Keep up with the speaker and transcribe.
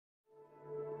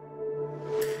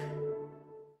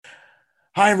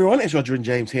Hi everyone, it's Roger and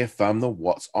James here from the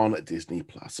What's on Disney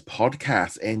Plus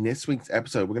podcast. In this week's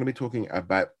episode, we're going to be talking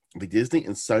about the Disney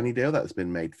and Sony deal that has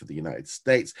been made for the United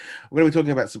States. We're going to be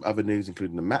talking about some other news,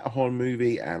 including the Matterhorn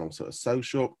movie and also a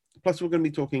social. Plus, we're going to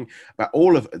be talking about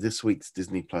all of this week's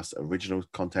Disney Plus original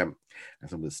content and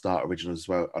some of the Star originals as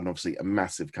well, and obviously a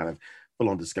massive kind of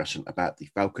full-on discussion about the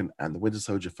Falcon and the Winter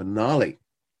Soldier finale.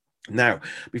 Now,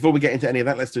 before we get into any of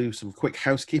that, let's do some quick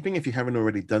housekeeping. If you haven't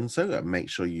already done so, make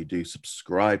sure you do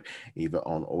subscribe either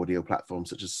on audio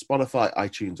platforms such as Spotify,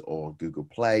 iTunes, or Google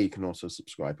Play. You can also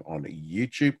subscribe on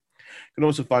YouTube. You can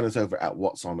also find us over at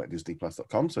what's on at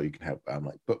disneyplus.com, so you can help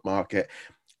like bookmark it,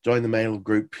 join the mail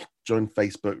group, join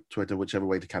Facebook, Twitter, whichever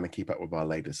way to kind of keep up with our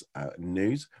latest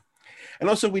news. And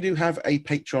also, we do have a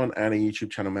Patreon and a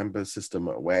YouTube channel member system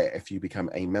where if you become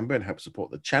a member and help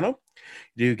support the channel,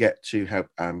 you do get to help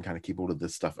kind of keep all of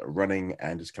this stuff running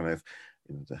and just kind of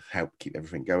to help keep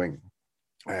everything going.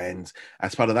 And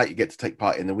as part of that, you get to take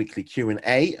part in the weekly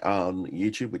Q&A on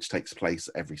YouTube, which takes place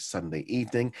every Sunday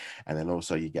evening. And then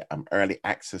also you get early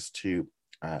access to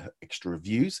extra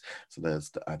reviews. So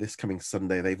there's this coming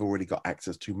Sunday, they've already got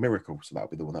access to Miracle. So that'll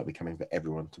be the one that'll be coming for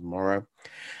everyone tomorrow.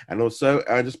 And also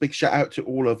just big shout out to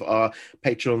all of our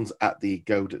patrons at the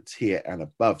gold tier and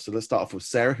above. So let's start off with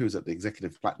Sarah, who's at the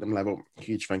executive platinum level.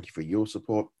 Huge thank you for your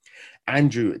support.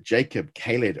 Andrew, Jacob,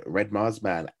 Caleb, Red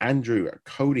Marsman, Andrew,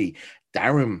 Cody,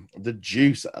 Darren, The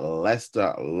Juice,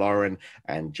 Lester, Lauren,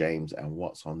 and James, and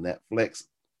What's on Netflix.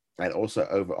 And also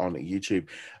over on YouTube,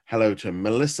 hello to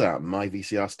Melissa, My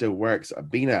VCR Still Works,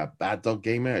 Abina, Bad Dog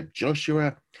Gamer,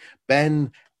 Joshua,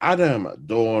 Ben, Adam,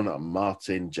 Dawn,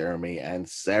 Martin, Jeremy, and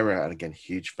Sarah. And again,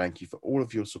 huge thank you for all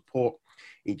of your support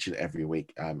each and every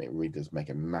week. It really does make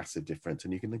a massive difference,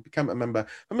 and you can become a member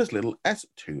from as little as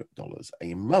 $2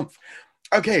 a month.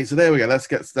 Okay, so there we go. Let's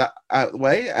get that out of the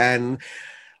way, and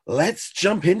let's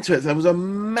jump into it. There was a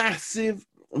massive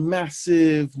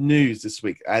news this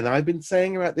week, and I've been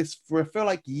saying about this for I feel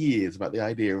like years about the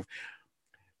idea of,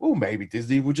 oh, maybe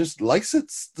Disney will just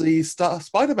license the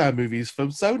Spider-Man movies from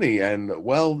Sony. And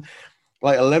well,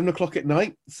 like 11 o'clock at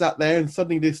night, sat there, and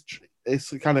suddenly this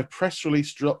kind of press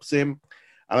release drops in, and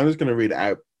I'm just going to read it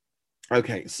out.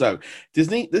 Okay, so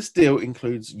Disney, this deal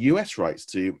includes US rights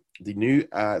to the new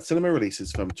cinema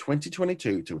releases from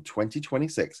 2022 to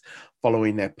 2026,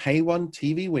 following their Pay One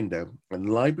TV window, and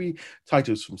library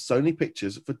titles from Sony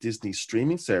Pictures for Disney's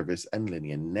streaming service and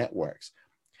linear networks.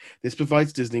 This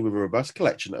provides Disney with a robust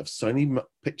collection of Sony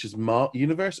Pictures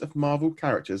universe of Marvel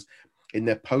characters in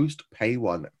their post-Pay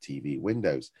One TV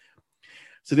windows.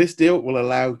 So this deal will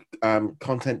allow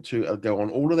content to go on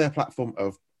all of their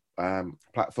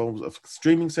platforms of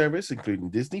streaming service,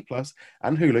 including Disney Plus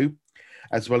and Hulu,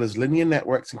 as well as linear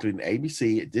networks, including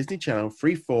ABC, Disney Channel,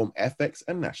 Freeform, FX,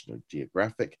 and National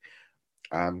Geographic.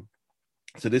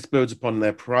 So this builds upon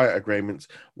their prior agreements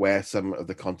where some of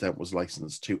the content was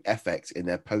licensed to FX in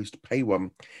their post-Pay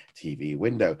One TV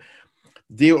window.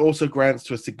 The deal also grants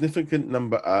to a significant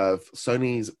number of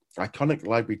Sony's iconic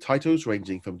library titles,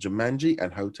 ranging from Jumanji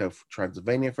and Hotel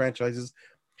Transylvania franchises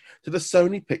to the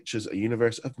Sony Pictures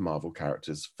universe of Marvel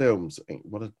characters films.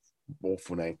 What a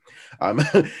awful name.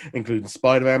 Including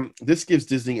Spider-Man. This gives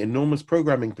Disney enormous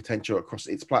programming potential across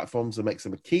its platforms and makes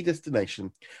them a key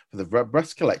destination for the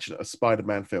robust collection of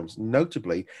Spider-Man films.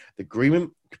 Notably, the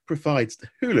agreement provides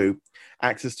Hulu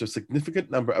access to a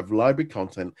significant number of library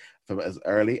content from as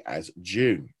early as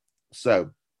June. So,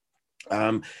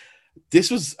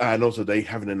 this was, and also they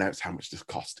haven't announced how much this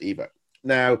cost either.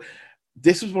 Now,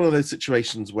 this was one of those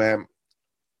situations where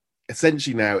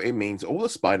essentially now it means all the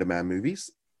Spider-Man movies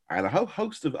and a whole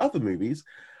host of other movies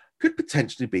could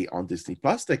potentially be on Disney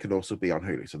Plus. They could also be on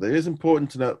Hulu. So it is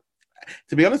important to know.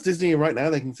 To be honest, Disney right now,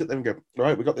 they can sit there and go, all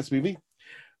right, we got this movie.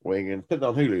 We can put it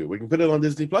on Hulu. We can put it on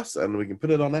Disney Plus, and we can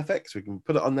put it on FX. We can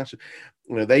put it on National.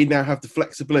 They now have the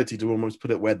flexibility to almost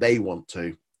put it where they want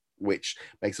to, which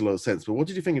makes a lot of sense. But what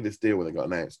did you think of this deal when it got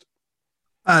announced?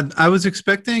 I was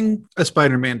expecting a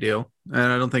Spider-Man deal, and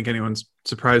I don't think anyone's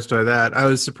surprised by that. I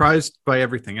was surprised by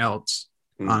everything else,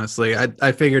 honestly.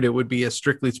 I figured it would be a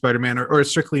strictly Spider-Man or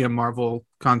strictly a Marvel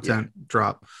content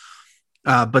drop.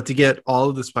 But to get all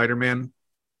of the Spider-Man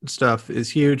stuff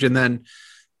is huge. And then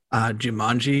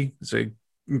Jumanji is a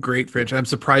great franchise. I'm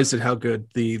surprised at how good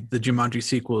the Jumanji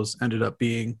sequels ended up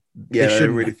being. Yeah,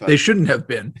 they're really fun. They shouldn't have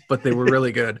been, but they were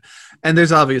really good. And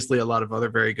there's obviously a lot of other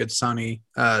very good Sony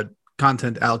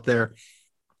content out there.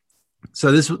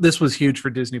 So this was huge for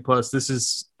Disney Plus. This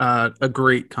is a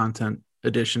great content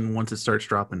addition once it starts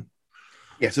dropping.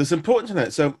 Yeah, so it's important to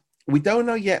note. So we don't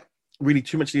know yet really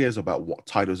too much details about what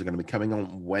titles are going to be coming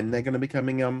on, when they're going to be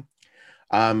coming on.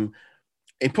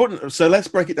 important. So let's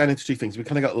break it down into two things. We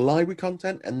kind of got library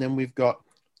content, and then we've got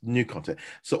new content.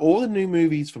 So all the new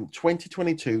movies from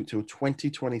 2022 to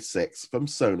 2026 from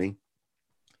Sony,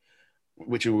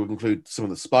 which will include some of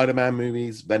the Spider-Man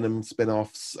movies, Venom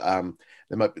spin-offs. There's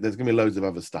going to be loads of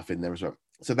other stuff in there as well.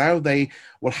 So now they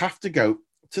will have to go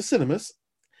to cinemas.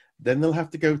 Then they'll have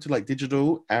to go to like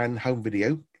digital and home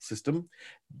video system.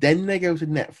 Then they go to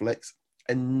Netflix,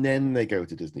 and then they go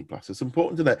to Disney Plus. It's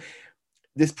important to know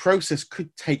this process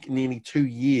could take nearly 2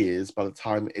 years by the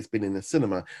time it's been in the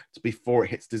cinema before it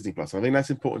hits Disney Plus. I think that's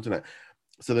important to know.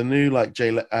 So the new like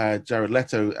Jared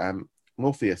Leto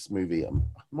Morpheus movie,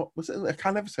 what was it? I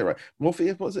can't ever say it right.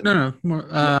 Morpheus, what was it? No,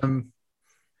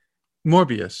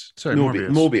 Morbius. Sorry,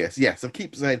 Morbius. Yes, I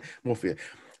keep saying Morpheus,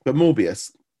 but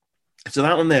Morbius. So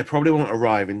that one there probably won't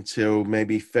arrive until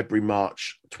maybe February,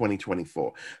 March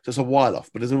 2024. So it's a while off.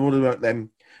 But as an order about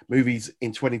them, movies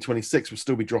in 2026 will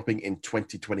still be dropping in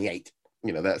 2028.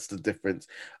 That's the difference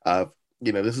of,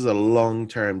 this is a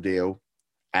long-term deal,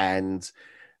 and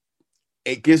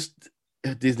it gives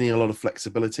Disney a lot of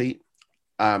flexibility.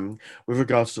 With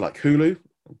regards to like Hulu,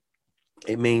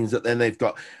 it means that then they've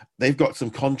got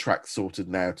some contracts sorted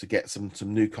now to get some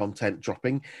new content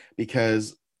dropping,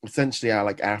 because essentially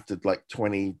after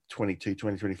 2022,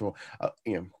 2024,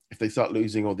 if they start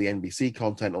losing all the NBC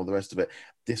content or the rest of it,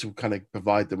 this will kind of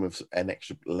provide them with an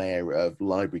extra layer of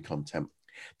library content.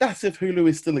 That's if Hulu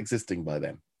is still existing by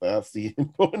then. That's the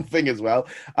important thing as well,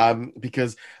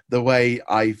 because the way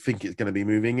I think it's going to be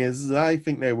moving is I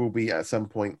think there will be at some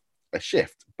point a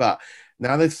shift. But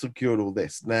now they've secured all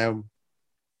this. Now,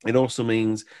 it also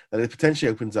means that it potentially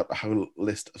opens up a whole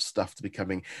list of stuff to be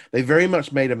coming. They very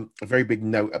much made a very big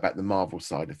note about the Marvel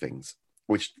side of things,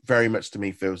 which very much to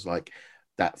me feels like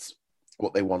that's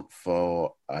what they want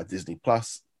for Disney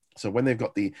Plus. So when they've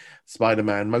got the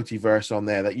Spider-Man multiverse on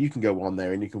there, that you can go on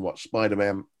there and you can watch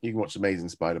Spider-Man, you can watch Amazing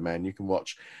Spider-Man, you can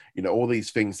watch, all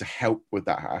these things to help with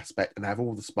that aspect and have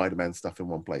all the Spider-Man stuff in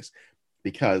one place.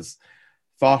 Because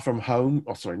Far From Home,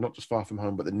 not just Far From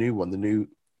Home, but the new one, the New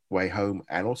Way Home,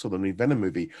 and also the new Venom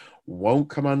movie won't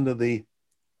come under the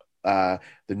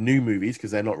new movies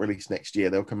because they're not released next year.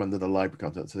 They'll come under the library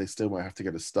content, so they still might have to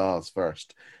go to Stars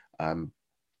first.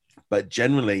 But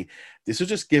generally, this will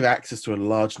just give access to a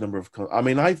large number of.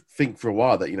 I think for a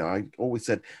while that I always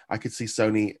said I could see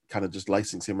Sony kind of just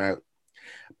licensing him out.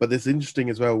 But it's interesting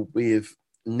as well with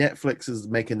Netflix is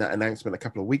making that announcement a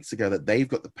couple of weeks ago that they've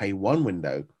got the pay one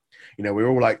window. We're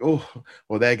all like, oh,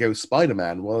 well, there goes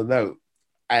Spider-Man. Well, no.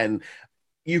 And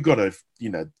you've got to,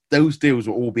 those deals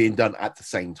were all being done at the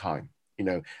same time,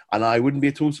 and I wouldn't be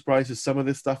at all surprised if some of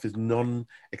this stuff is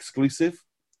non-exclusive,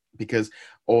 because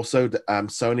also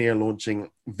Sony are launching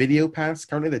Video Pass.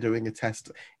 Currently, they're doing a test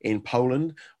in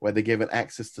Poland where they're given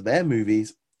access to their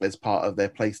movies as part of their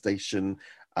PlayStation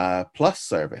Plus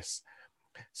service.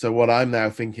 So what I'm now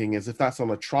thinking is if that's on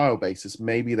a trial basis,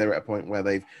 maybe they're at a point where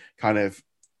they've kind of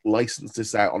license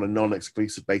this out on a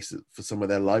non-exclusive basis for some of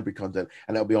their library content,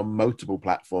 and it'll be on multiple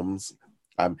platforms.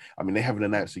 They haven't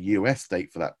announced a US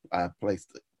date for that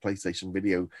PlayStation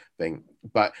video thing,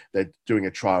 but they're doing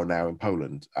a trial now in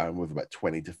Poland with about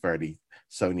 20 to 30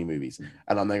 Sony movies.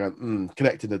 And I'm there going,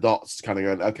 connecting the dots, kind of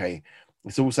going, okay,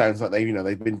 this all sounds like they've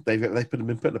been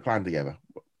putting a plan together.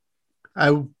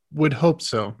 I would hope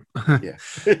so. Yeah,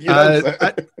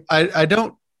 I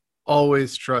don't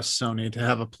always trust Sony to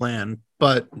have a plan,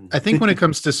 but I think when it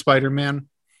comes to Spider-Man,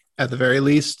 at the very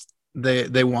least,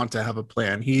 they want to have a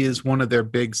plan. He is one of their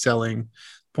big selling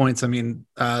points.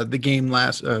 The game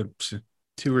last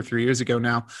 2 or 3 years ago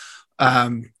now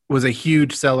was a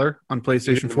huge seller on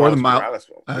PlayStation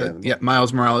 4.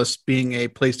 Miles Morales being a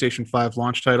PlayStation 5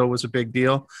 launch title was a big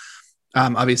deal.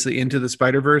 Obviously, Into the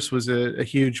Spider-Verse was a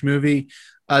huge movie.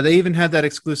 They even had that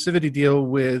exclusivity deal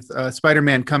with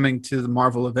Spider-Man coming to the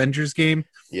Marvel Avengers game.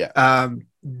 Yeah.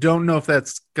 Don't know if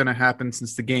that's going to happen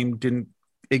since the game didn't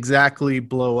exactly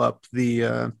blow up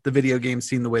the video game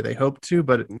scene the way they hoped to.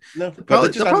 But no,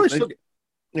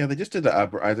 they just did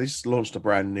they just launched a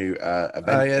brand new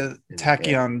event.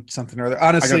 Tachyon something or other.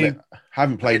 Honestly, I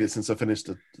haven't played it since I finished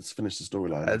the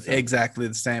storyline. Exactly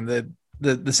the same.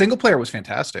 The single player was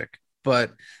fantastic.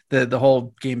 But the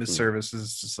whole game as service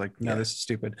is just like, no, this is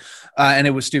stupid. And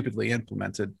it was stupidly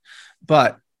implemented.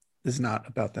 But it's not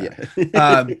about that.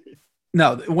 Yeah.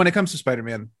 No, when it comes to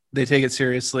Spider-Man, they take it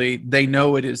seriously. They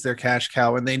know it is their cash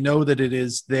cow, and they know that it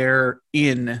is their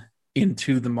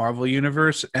into the Marvel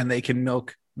Universe, and they can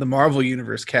milk the Marvel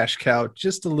Universe cash cow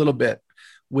just a little bit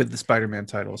with the Spider-Man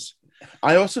titles.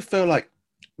 I also feel like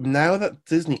now that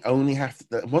Disney only have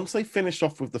to, once they finish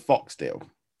off with the Fox deal,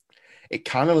 it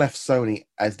kind of left Sony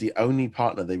as the only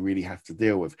partner they really have to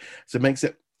deal with. So it makes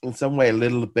it in some way a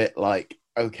little bit like,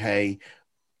 okay,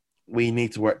 we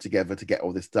need to work together to get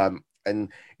all this done. And,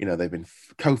 you know, they've been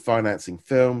co-financing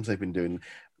films, they've been doing,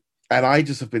 and I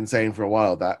just have been saying for a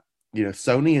while that, you know,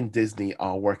 Sony and Disney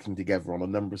are working together on a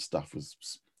number of stuff,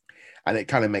 and it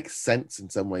kind of makes sense in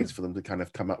some ways for them to kind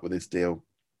of come up with this deal.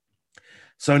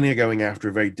 Sony are going after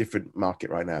a very different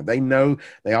market right now. They know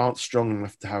they aren't strong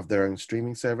enough to have their own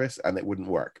streaming service, and it wouldn't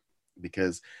work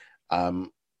because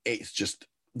it's just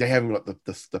they haven't got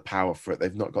the power for it.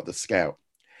 They've not got the scale.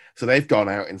 So they've gone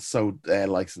out and sold their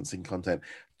licensing content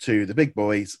to the big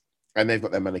boys, and they've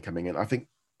got their money coming in. I think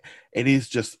it is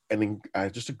just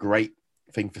just a great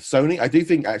thing for Sony. I do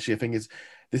think actually,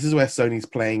 this is where Sony's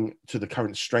playing to the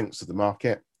current strengths of the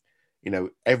market. You know,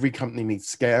 every company needs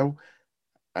scale.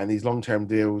 And these long-term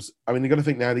deals, I mean, they've got to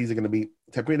think now these are going to be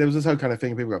temporary. There was this whole kind of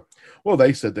thing. People go, well,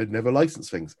 they said they'd never license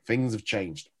things. Things have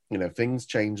changed. You know, things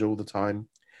change all the time.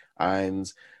 And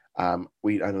I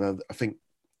don't know, I think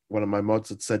one of my mods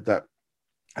had said that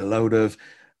a load of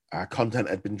content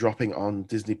had been dropping on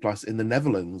Disney Plus in the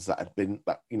Netherlands that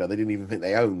you know, they didn't even think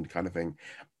they owned, kind of thing.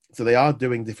 So they are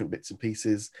doing different bits and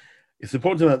pieces. It's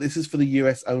important to note this is for the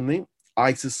US only.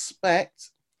 I suspect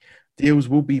deals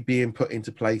will be being put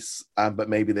into place, but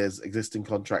maybe there's existing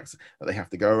contracts that they have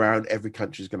to go around. Every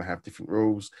country is going to have different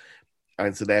rules.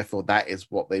 And so therefore that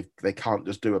is what they can't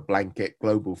just do a blanket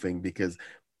global thing, because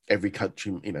every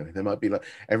country, you know, there might be like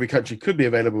every country could be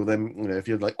available. Then, you know, if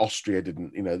you're like Austria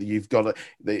didn't, you know, you've got to,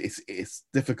 it's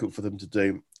difficult for them to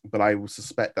do, but I will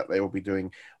suspect that they will be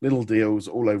doing little deals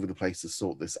all over the place to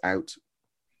sort this out.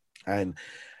 And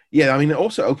yeah, I mean, it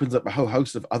also opens up a whole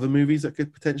host of other movies that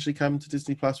could potentially come to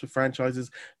Disney Plus with franchises,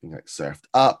 like Surfed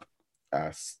Up,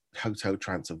 Hotel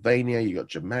Transylvania, you got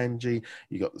Jumanji,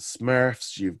 you got the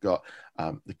Smurfs, you've got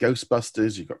the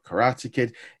Ghostbusters, you've got Karate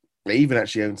Kid. They even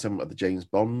actually own some of the James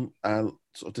Bond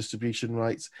sort of distribution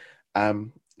rights.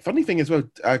 Funny thing as well,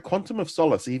 Quantum of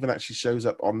Solace even actually shows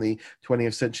up on the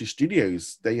 20th Century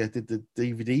Studios. They did the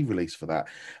DVD release for that.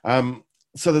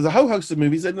 So there's a whole host of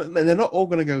movies, and they're not all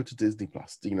going to go to Disney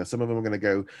Plus. You know, some of them are going to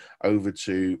go over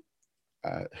to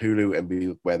Hulu and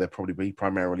be where they're probably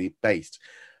primarily based.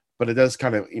 But it does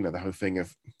kind of, you know, the whole thing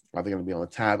of are they going to be on a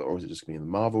tab or is it just going to be in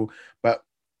the Marvel? But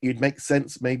it'd make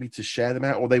sense maybe to share them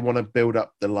out, or they want to build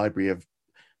up the library of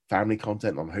family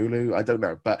content on Hulu. I don't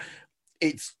know, but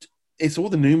it's all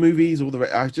the new movies,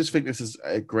 I just think this is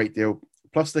a great deal.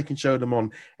 Plus, they can show them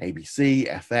on ABC,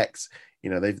 FX. You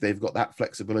know, they've got that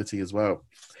flexibility as well.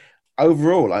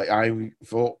 Overall, I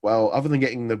thought, well, other than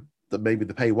getting the maybe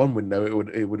the pay one window,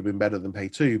 it would have been better than pay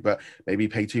two, but maybe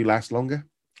pay two lasts longer.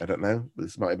 I don't know.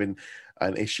 This might have been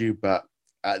an issue, but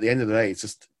at the end of the day, it's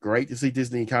just great to see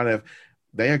Disney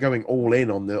they are going all in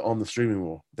on the streaming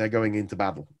war. They're going into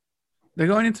battle. They're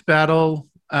going into battle.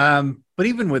 But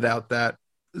even without that,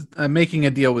 making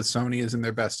a deal with Sony is in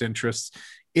their best interest,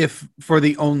 if for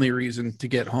the only reason to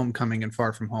get Homecoming and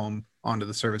Far From Home onto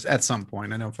the service at some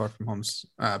point. I know Far From Home's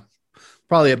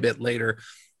probably a bit later.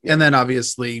 Yeah. And then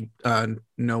obviously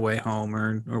No Way Home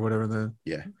or whatever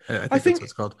I think that's what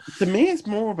it's called. To me, it's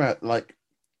more about like,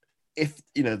 if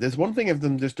you know, there's one thing of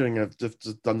them just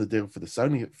done the deal for the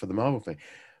Sony for the Marvel thing.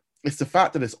 It's the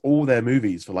fact that it's all their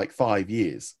movies for like 5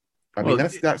 years. I mean,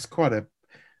 that's quite a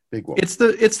big one. It's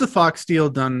the Fox deal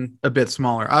done a bit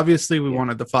smaller. Obviously, we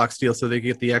wanted the Fox deal so they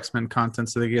get the X-Men content,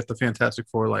 so they get the Fantastic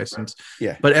Four license.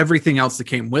 Yeah. But everything else that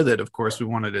came with it, of course, we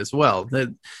wanted as well.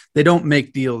 They don't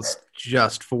make deals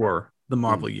just for the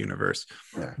Marvel universe.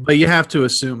 Yeah. But you have to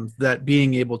assume that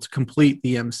being able to complete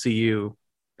the MCU,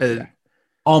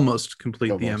 almost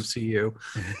complete the MCU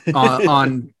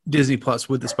on Disney Plus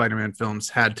with the Spider-Man films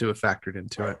had to have factored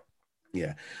into it.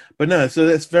 Yeah, but no, so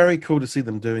it's very cool to see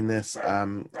them doing this.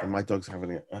 And my dog's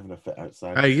having a fit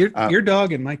outside. Your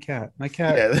dog and my cat. My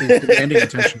cat is demanding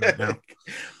attention right now.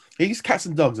 He's Cats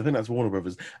and Dogs. I think that's Warner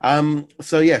Brothers.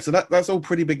 So that's all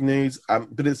pretty big news.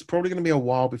 But it's probably going to be a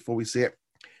while before we see it.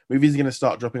 Movies are going to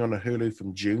start dropping on Hulu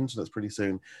from June, so that's pretty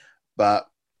soon. But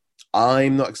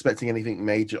I'm not expecting anything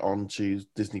major onto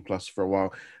Disney Plus for a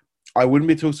while. I wouldn't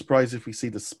be too surprised if we see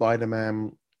the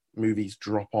Spider-Man movies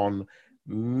drop on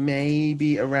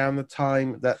maybe around the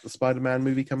time that the Spider-Man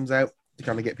movie comes out to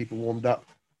kind of get people warmed up.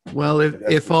 Well,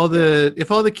 if all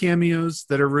the cameos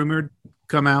that are rumored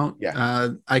come out,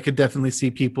 I could definitely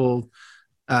see people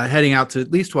heading out to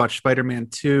at least watch Spider-Man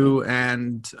 2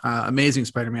 and Amazing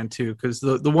Spider-Man 2, because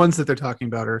the ones that they're talking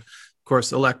about are, of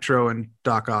course, Electro and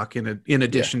Doc Ock in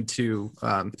addition to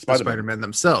Spider-Man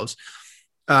themselves.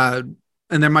 And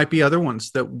there might be other ones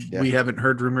that we haven't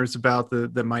heard rumors about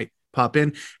that might pop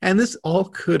in. And this all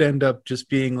could end up just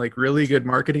being like really good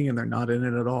marketing, and they're not in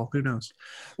it at all. Who knows?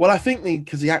 Well, I think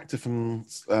because the actor from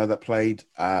that played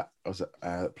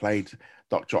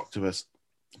Doctor Octopus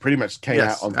pretty much came out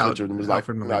Yes, on Twitter and was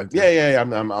Alfred like, Molina. yeah,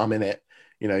 I'm in it.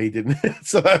 You know, he didn't.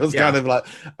 So that was kind of like,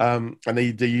 and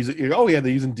they use it. Oh yeah,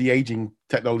 they're using de-aging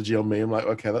technology on me. I'm like,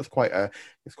 okay, that's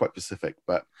it's quite specific,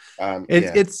 but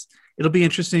it'll be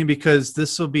interesting because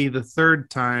this will be the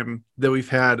third time that we've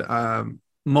had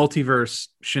multiverse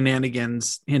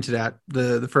shenanigans hinted at.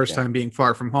 The first time being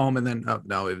Far From Home, and then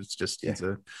no, it was just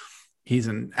he's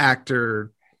an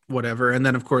actor, whatever. And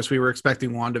then of course we were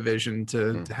expecting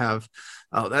WandaVision to have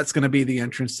that's going to be the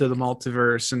entrance to the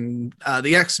multiverse, and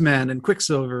the X-Men and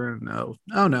Quicksilver, and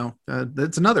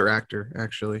that's another actor,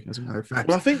 actually, as a matter of fact.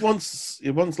 Well, I think once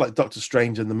like Doctor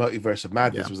Strange and the Multiverse of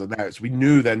Madness was announced, we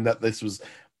knew then that this was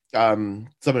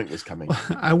something was coming.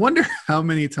 I wonder how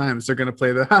many times they're going to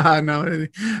play the no,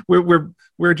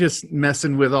 we're just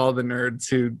messing with all the nerds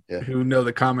who know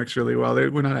the comics really well.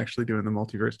 We're not actually doing the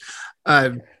multiverse.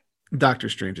 Doctor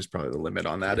Strange is probably the limit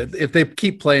on that. If they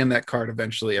keep playing that card,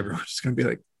 eventually everyone's just going to be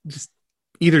like, just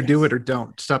either do it or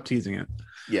don't. Stop teasing it.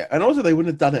 Yeah, and also they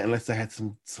wouldn't have done it unless they had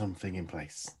something in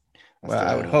place.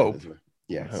 I would hope.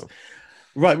 Yes.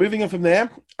 Right, moving on from there.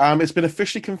 It's been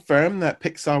officially confirmed that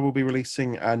Pixar will be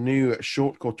releasing a new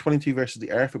short called 22 versus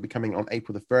the Earth. It'll be coming on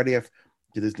April the 30th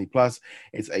to Disney Plus.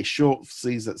 It's a short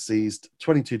that sees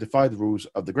 22 defy the rules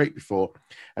of the Great Before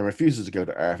and refuses to go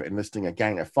to Earth, enlisting a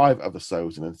gang of 5 other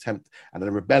souls in an attempt at a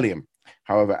rebellion.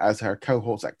 However, as her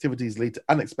cohort's activities lead to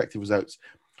unexpected results,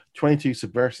 22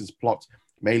 subversives plot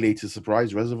may lead to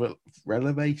surprise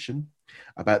revelation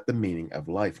about the meaning of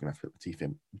life. I'm going to put the teeth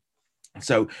in.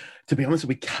 So, to be honest,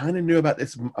 we kind of knew about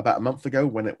this about a month ago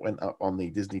when it went up on the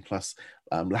Disney Plus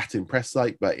Latin press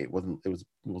site, but it wasn't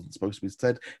supposed to be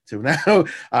said till now.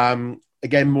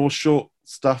 Again, more short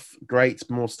stuff, great.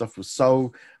 More stuff with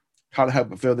Soul. Can't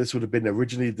help but feel this would have been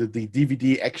originally the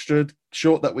DVD extra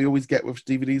short that we always get with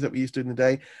DVDs that we used to in the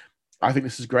day. I think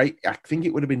this is great. I think it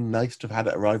would have been nice to have had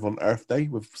it arrive on Earth Day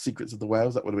with Secrets of the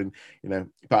Whales. That would have been,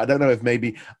 but I don't know if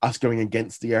maybe us going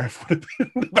against the Earth would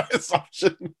have been the best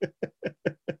option.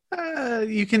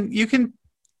 You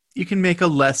can make a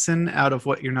lesson out of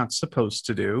what you're not supposed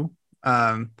to do.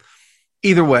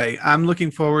 Either way, I'm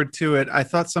looking forward to it. I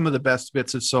thought some of the best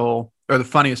bits of Soul, or the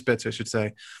funniest bits, I should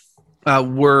say,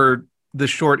 were the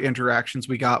short interactions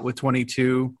we got with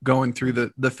 22 going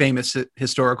through the famous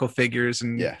historical figures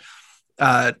and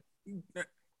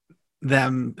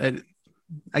them.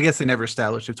 I guess they never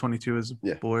established if 22 is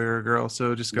a boy or a girl,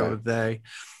 so just go with they.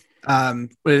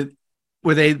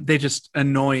 Were they just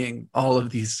annoying all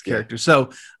of these characters? So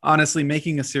honestly,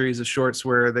 making a series of shorts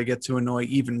where they get to annoy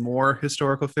even more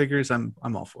historical figures, I'm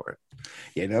all for it.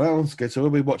 Yeah, no, that one's good. So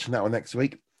we'll be watching that one next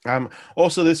week.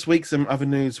 Also this week, some other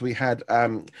news we had.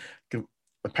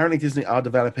 Apparently Disney are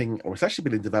developing, or it's actually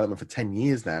been in development for 10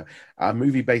 years now, a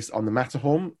movie based on the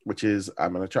Matterhorn, which is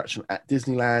an attraction at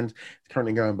Disneyland. It's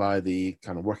currently going by the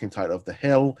kind of working title of The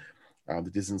Hill. The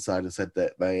Disney side has said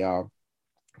that they are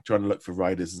trying to look for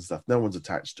riders and stuff. No one's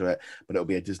attached to it, but it'll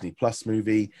be a Disney Plus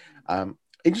movie.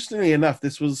 Interestingly enough,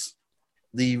 this was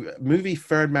the movie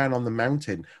Third Man on the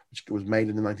Mountain, which was made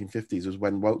in the 1950s, was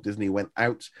when Walt Disney went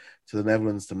out to the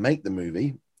Netherlands to make the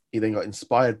movie. He then got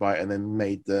inspired by it and then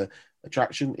made the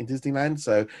attraction in Disneyland.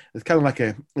 So it's kind of like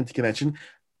a interconnection.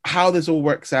 How this all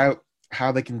works out,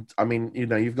 how they can,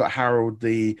 you've got Harold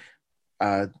the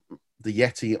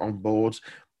Yeti on board.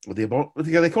 They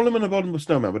call him an abominable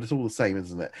snowman, but it's all the same,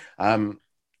 isn't it?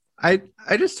 I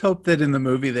just hope that in the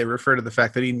movie they refer to the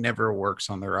fact that he never works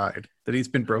on the ride, that he's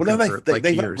been broken for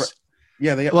years.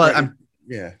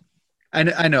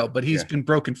 I know, but he's been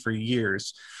broken for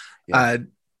years. Yeah.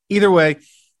 Either way,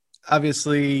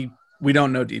 obviously we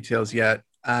don't know details yet.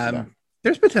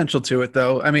 There's potential to it,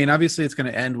 though. I mean, obviously it's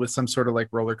going to end with some sort of like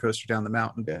roller coaster down the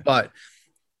mountain, but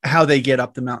how they get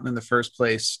up the mountain in the first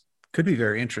place could be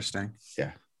very interesting.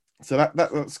 Yeah. So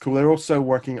that's cool. They're also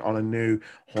working on a new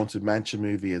Haunted Mansion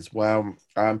movie as well.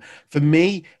 For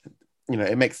me,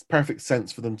 it makes perfect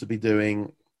sense for them to be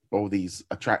doing all these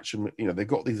attractions. They've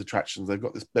got these attractions. They've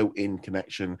got this built-in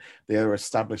connection. They are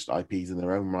established IPs in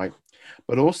their own right.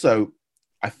 But also,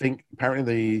 I think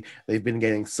apparently they've been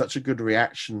getting such a good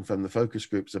reaction from the focus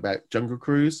groups about Jungle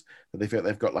Cruise that they feel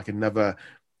they've got like another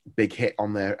big hit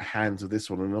on their hands with this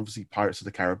one. And obviously Pirates of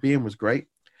the Caribbean was great.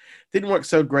 Didn't work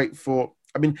so great for...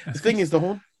 the thing is,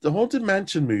 the Haunted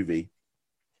Mansion movie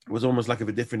was almost like of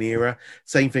a different era.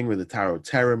 Same thing with the Tower of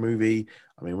Terror movie.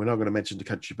 We're not going to mention the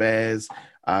Country Bears.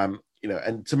 And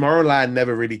Tomorrowland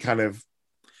never really kind of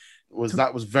was...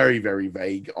 That was very, very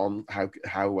vague on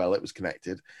how well it was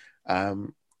connected.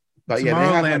 But yeah, they have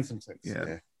had Tomorrowland, some sense. yeah,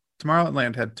 Yeah.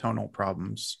 Tomorrowland had tonal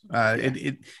problems.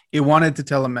 It wanted to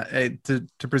tell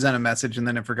to present a message, and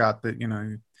then it forgot that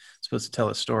you're supposed to tell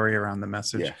a story around the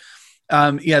message.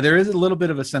 Yeah. There is a little bit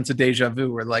of a sense of deja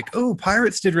vu. Where like, oh,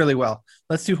 Pirates did really well.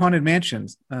 Let's do Haunted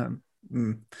Mansions.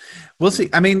 We'll see.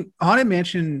 I mean, Haunted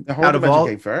Mansion The Haunted Mansion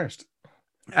came first.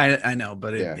 I know,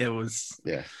 but Yeah. it was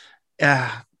Yeah.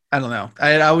 I don't know.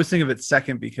 I always think of it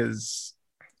second because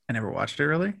I never watched it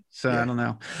really, so Yeah. I don't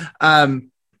know.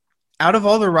 Out of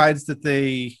all the rides that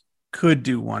they could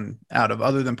do one out of,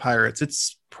 other than Pirates,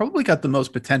 it's probably got the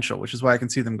most potential, which is why I can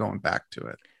see them going back to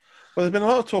it. Well, there's been a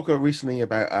lot of talk recently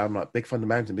about like Big Thunder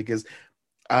Mountain because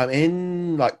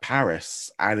in like Paris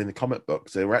and in the comic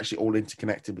books, they were actually all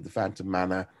interconnected with the Phantom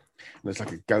Manor. And it's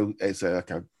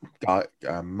like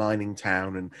a mining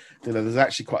town, and there's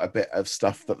actually quite a bit of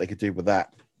stuff that they could do with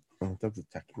that. Oh, that's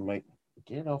attacking, mate.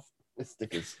 Get off the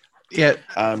stickers. Yeah,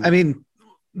 I mean,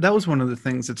 that was one of the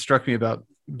things that struck me about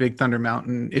Big Thunder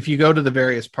Mountain. If you go to the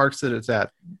various parks that it's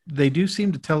at, they do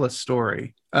seem to tell a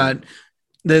story.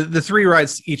 The three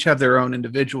rides each have their own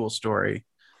individual story.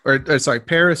 Or sorry,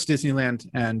 Paris, Disneyland,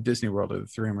 and Disney World are the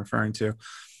three I'm referring to.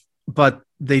 But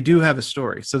they do have a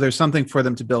story, so there's something for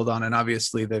them to build on. And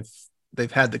obviously,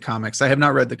 they've had the comics. I have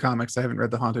not read the comics. I haven't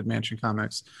read the Haunted Mansion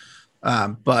comics,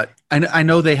 but I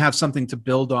know they have something to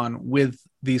build on with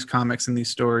these comics and these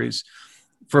stories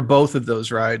for both of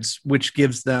those rides, which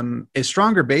gives them a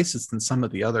stronger basis than some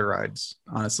of the other rides.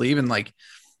 Honestly, even like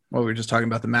what we were just talking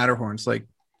about, the Matterhorns. Like,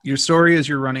 your story is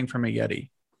you're running from a Yeti.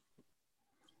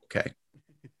 Okay.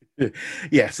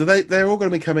 Yeah, so they're all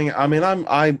going to be coming. I mean,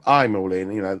 I'm all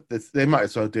in. They might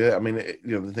as well do it. I mean,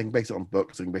 they can base it on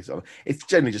books. They can base it on. It's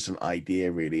generally just an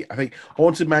idea, really. I think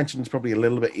Haunted Mansion is probably a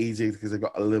little bit easier because they've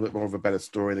got a little bit more of a better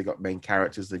story. They've got main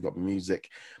characters. They've got music.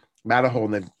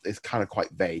 Matterhorn, it's kind of quite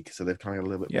vague, so they've kind of a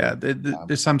little bit. Yeah,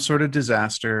 there's some sort of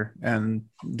disaster, and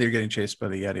they're getting chased by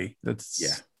the Yeti.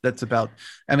 That's about.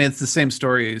 I mean, it's the same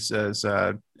stories as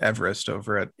Everest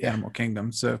over at Animal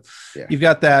Kingdom. So you've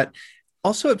got that.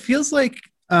 Also, it feels like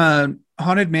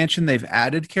Haunted Mansion, they've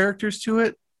added characters to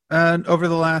it over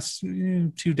the last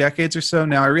 2 decades or so.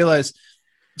 Now, I realize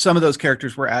some of those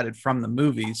characters were added from the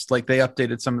movies, like they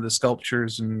updated some of the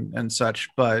sculptures and such,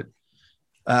 but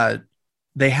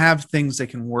they have things they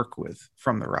can work with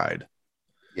from the ride.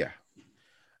 Yeah.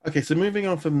 Okay, so moving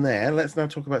on from there, let's now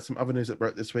talk about some other news that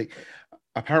broke this week.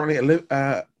 Apparently,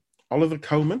 Oliver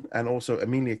Coleman and also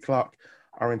Emilia Clarke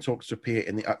are in talks to appear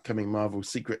in the upcoming Marvel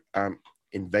Secret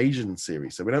Invasion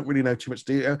series. So we don't really know too much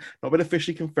detail. Not been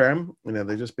officially confirmed.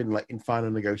 They've just been like in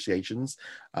final negotiations.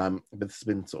 But this has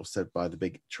been sort of said by the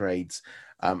big trades.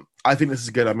 I think this is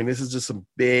good. I mean, this is just some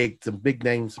big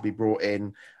names to be brought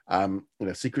in.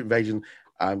 Secret Invasion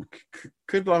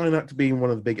could line up to being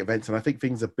one of the big events, and I think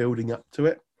things are building up to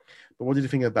it. But what did you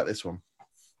think about this one?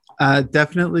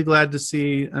 Definitely glad to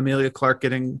see Emilia Clarke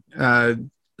getting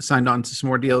signed on to some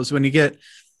more deals. When you get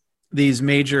these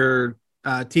major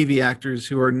TV actors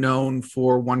who are known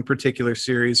for one particular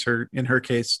series, or in her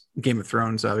case, Game of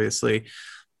Thrones, obviously,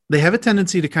 they have a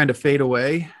tendency to kind of fade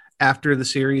away after the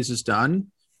series is done.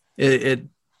 It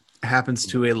happens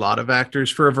to a lot of actors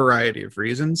for a variety of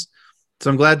reasons. So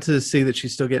I'm glad to see that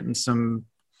she's still getting some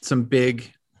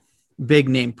big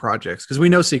name projects, because we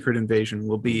know Secret Invasion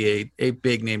will be a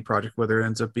big name project, whether it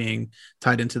ends up being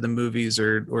tied into the movies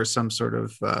or some sort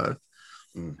of I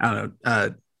don't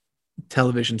know,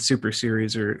 television super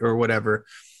series or whatever.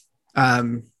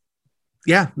 And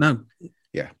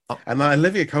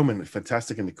Olivia Colman,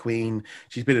 fantastic in The Queen.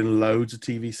 She's been in loads of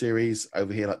TV series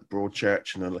over here, like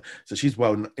Broadchurch, and so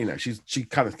she's she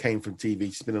kind of came from TV.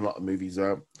 She's been in a lot of movies,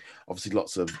 obviously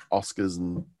lots of Oscars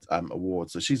and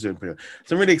awards. So she's doing pretty good.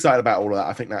 So I'm really excited about all of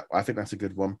that. I think that's a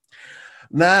good one.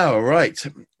 Now, right,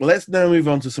 let's now move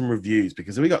on to some reviews,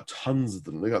 because we got tons of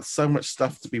them. We got so much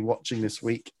stuff to be watching this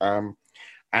week.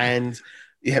 And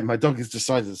yeah, my dog has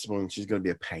decided this morning she's going to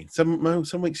be a pain. Some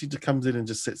weeks she just comes in and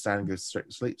just sits down and goes straight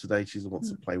to sleep. Today she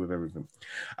wants to play with everything.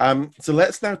 So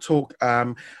let's now talk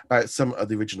about some of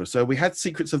the originals. So we had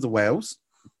Secrets of the Whales.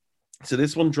 So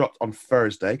this one dropped on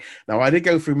Thursday. Now, I did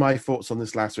go through my thoughts on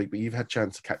this last week, but you've had a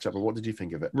chance to catch up. And what did you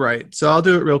think of it? Right. So I'll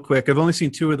do it real quick. I've only seen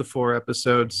 2 of the 4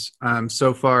 episodes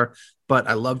so far, but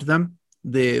I loved them.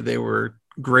 They were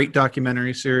great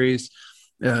documentary series.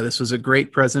 This was a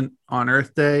great present on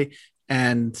Earth Day.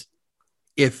 And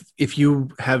if you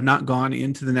have not gone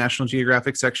into the National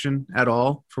Geographic section at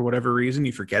all, for whatever reason,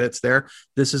 you forget it's there,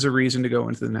 this is a reason to go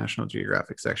into the National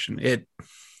Geographic section.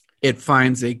 It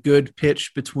finds a good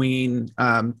pitch between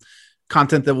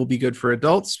content that will be good for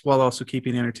adults while also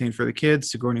keeping entertained for the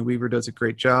kids. Sigourney Weaver does a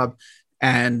great job.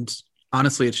 And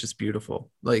honestly, it's just beautiful.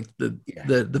 Like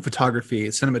the photography,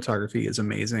 cinematography is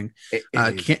amazing. It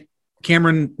is.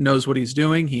 Cameron knows what he's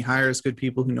doing. He hires good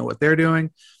people who know what they're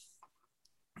doing.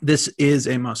 This is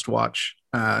a must watch,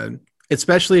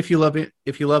 especially if you love it.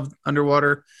 If you love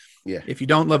underwater, Yeah. If you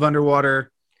don't love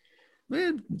underwater,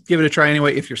 give it a try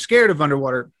anyway. If you're scared of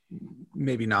underwater,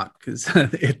 maybe not, because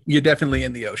you're definitely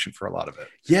in the ocean for a lot of it.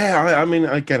 Yeah, I mean,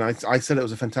 again, I said it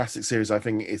was a fantastic series. I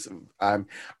think it's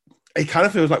it kind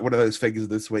of feels like one of those figures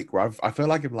this week where I feel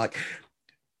like I'm like,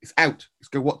 it's out. Let's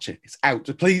go watch it. It's out.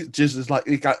 Please, just as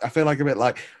like I feel like a bit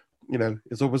like, you know,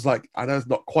 it's almost like, I know it's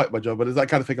not quite my job, but it's that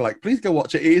kind of thing. Like, please go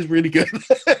watch it. It is really good.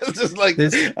 It's just like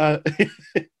this.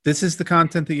 This is the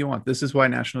content that you want. This is why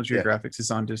National Geographic is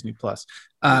on Disney Plus.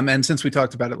 And since we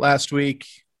talked about it last week,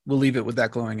 we'll leave it with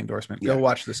that glowing endorsement. Go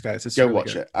watch this, guys. It's go really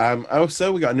watch good. it.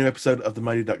 Also, we got a new episode of the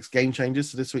Mighty Ducks Game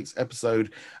Changers. So this week's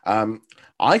episode,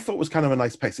 I thought was kind of a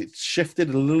nice pace. It shifted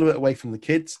a little bit away from the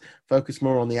kids, focused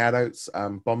more on the adults.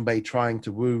 Bombay trying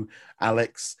to woo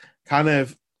Alex, kind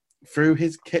of through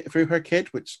her kid,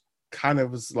 which kind of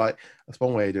was like, that's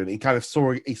one way of doing it. He kind of saw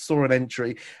an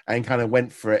entry and kind of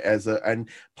went for it and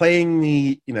playing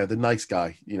the, you know, the nice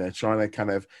guy, you know, trying to kind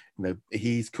of, you know,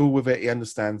 he's cool with it, he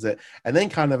understands it, and then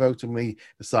kind of ultimately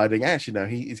deciding, actually no,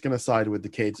 he's going to side with the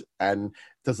kid and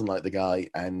doesn't like the guy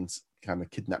and kind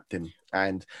of kidnapped him.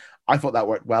 And I thought that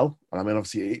worked well. I mean,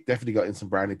 obviously it definitely got in some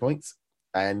brownie points.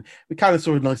 And we kind of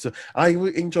saw a nicer. I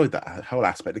enjoyed that whole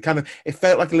aspect. It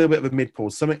felt like a little bit of a mid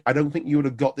pause. Something I don't think you would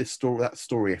have got that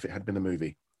story if it had been a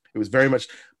movie. It was very much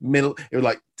middle. It was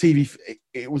like TV.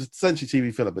 It was essentially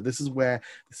TV filler. But this is where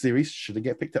the series, should it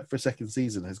get picked up for a second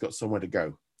season, has got somewhere to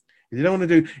go. If you don't want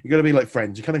to do, you got to be like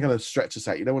Friends. You kind of stretch this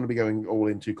out. You don't want to be going all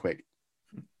in too quick.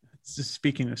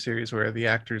 Speaking of series where the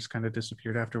actors kind of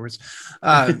disappeared afterwards,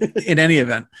 in any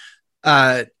event.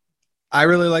 I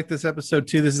really like this episode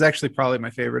too. This is actually probably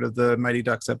my favorite of the Mighty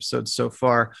Ducks episodes so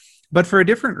far, but for a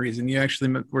different reason. You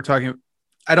actually were talking.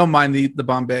 I don't mind the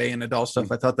Bombay and Adele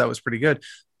stuff. I thought that was pretty good,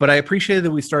 but I appreciated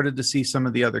that we started to see some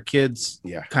of the other kids,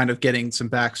 kind of getting some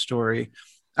backstory,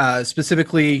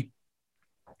 specifically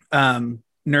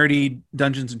nerdy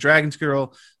Dungeons and Dragons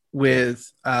girl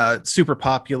with super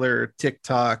popular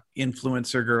TikTok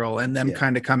influencer girl, and them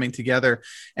kind of coming together.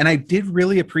 And I did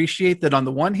really appreciate that. On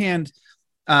the one hand,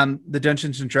 the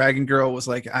Dungeons and Dragon girl was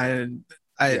like, the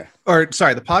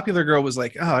popular girl was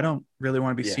like, oh, I don't really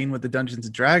want to be seen with the Dungeons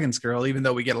and Dragons girl, even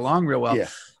though we get along real well.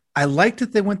 I liked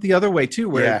that they went the other way too,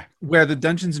 where the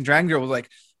Dungeons and Dragon girl was like,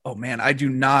 oh man, I do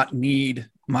not need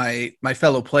my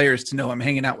fellow players to know I'm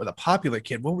hanging out with a popular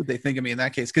kid. What would they think of me in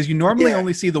that case? Because you normally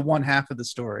only see the one half of the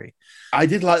story. I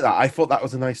did like that. I thought that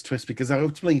was a nice twist, because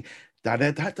ultimately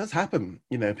that does happen,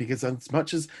 you know, because as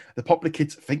much as the popular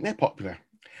kids think they're popular,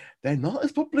 they're not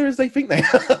as popular as they think they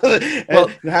are. Well,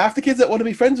 half the kids that want to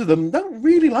be friends with them don't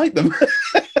really like them.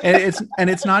 and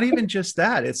it's not even just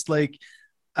that. It's like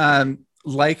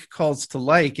calls to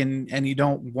like, and you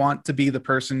don't want to be the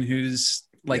person who's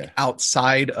like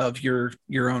outside of your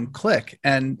own clique.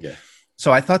 And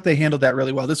so I thought they handled that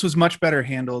really well. This was much better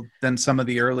handled than some of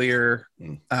the earlier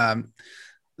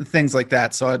things like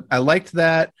that. So I liked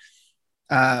that.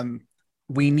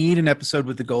 We need an episode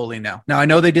with the goalie now. Now I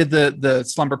know they did the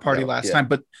slumber party last time,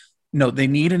 but no, they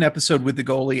need an episode with the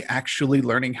goalie actually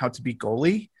learning how to be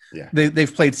goalie. Yeah.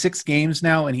 They've played 6 games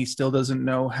now, and he still doesn't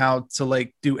know how to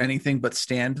like do anything but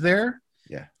stand there.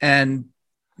 Yeah. And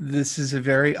this is a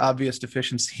very obvious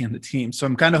deficiency in the team. So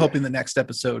I'm kind of hoping the next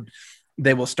episode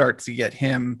they will start to get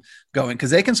him going,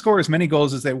 because they can score as many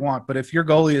goals as they want, but if your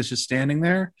goalie is just standing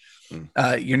there,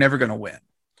 you're never going to win.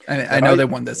 I know they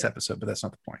won this episode, but that's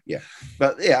not the point. Yeah,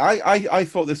 but I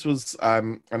thought this was a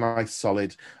nice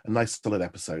solid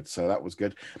episode, so that was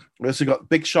good. We also got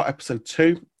Big Shot episode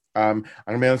 2. I'm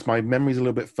gonna be honest, my memory's a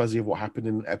little bit fuzzy of what happened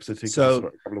in episode 2 a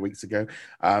couple of weeks ago.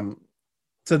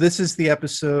 So this is the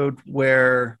episode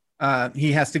where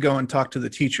he has to go and talk to the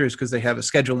teachers because they have a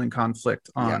scheduling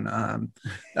conflict on.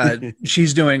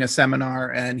 She's doing a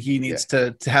seminar, and he needs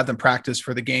to have them practice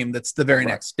for the game that's the very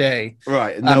next day.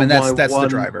 Right, and that's the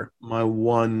driver. My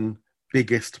one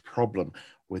biggest problem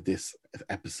with this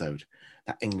episode,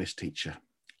 that English teacher.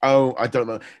 Oh, I don't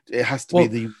know. It has to be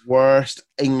the worst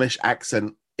English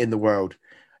accent in the world.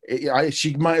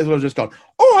 She might as well have just gone,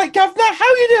 all right, Governor, how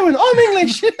you doing? I'm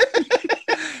English.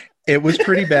 It was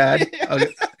pretty bad.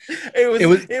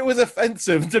 It was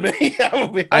offensive to me.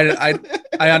 I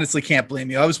honestly can't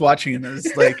blame you. I was watching it, and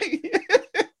it's like,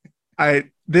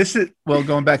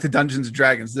 going back to Dungeons and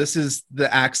Dragons. This is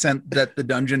the accent that the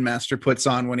dungeon master puts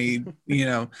on when he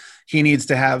needs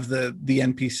to have the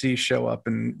NPC show up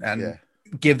and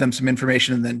give them some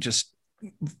information, and then just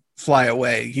fly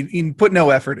away. He put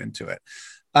no effort into it.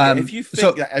 If you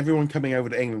think that everyone coming over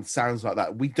to England sounds like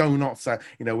that, we do not sound,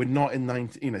 we're not in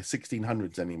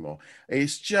 1600s anymore.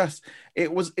 It's just,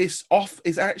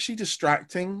 it's actually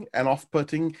distracting and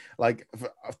off-putting, like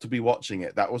to be watching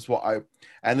it. That was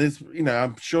and there's,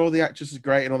 I'm sure the actress is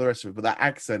great and all the rest of it, but that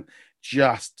accent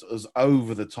just was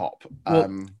over the top.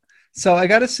 So I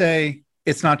got to say,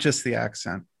 it's not just the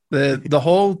accent. The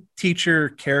whole teacher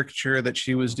caricature that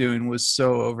she was doing was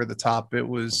so over the top. It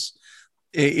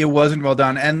wasn't well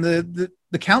done, and the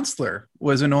counselor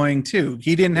was annoying too.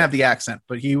 He didn't have the accent,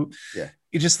 but he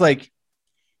just like,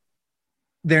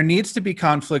 there needs to be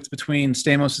conflict between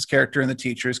Stamos's character and the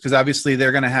teachers, because obviously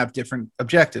they're going to have different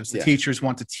objectives. The teachers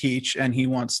want to teach, and he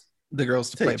wants the girls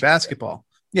to play basketball.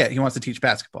 Yeah, he wants to teach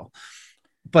basketball,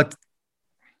 but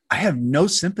I have no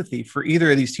sympathy for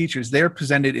either of these teachers. They're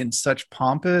presented in such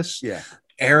pompous,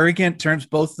 arrogant terms.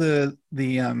 Both the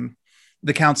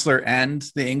counselor and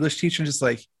the English teacher, just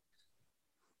like,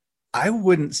 I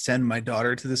wouldn't send my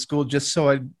daughter to the school just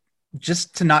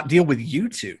to not deal with you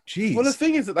two. Jeez. Well, the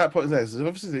thing is, at that point, is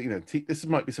obviously, this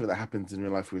might be something that happens in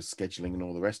real life with scheduling and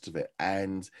all the rest of it,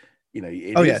 and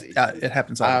it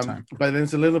happens all the time. But then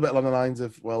it's a little bit along the lines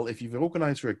of, well, if you've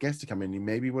organized for a guest to come in, you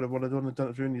maybe would have wanted to done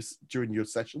it during your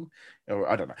session, or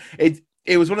I don't know.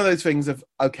 It was one of those things of,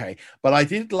 okay, but I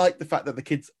did like the fact that the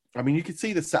kids, I mean, you could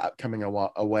see the setup coming a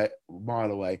mile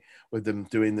away with them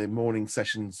doing the morning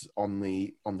sessions on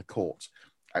the court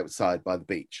outside by the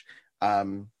beach.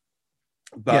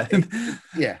 But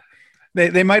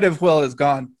they might have well as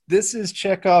gone, this is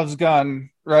Chekhov's gun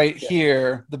right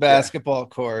here, the basketball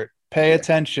court. Pay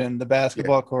attention, the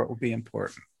basketball court will be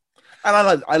important.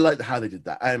 And I like how they did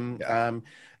that.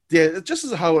 Just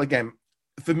as a whole, again,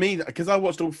 for me, because I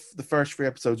watched all the first 3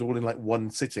 episodes all in like one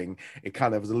sitting, it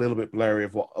kind of was a little bit blurry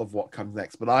of what comes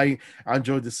next. But I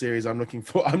enjoyed the series. I'm looking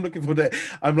for it.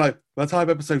 I'm like, by the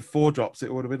time episode 4 drops,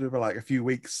 it would have been over like a few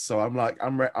weeks. So I'm like,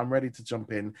 I'm ready to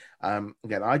jump in.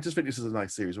 Again, I just think this is a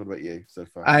nice series. What about you so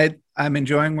far? I'm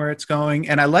enjoying where it's going,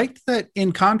 and I liked that,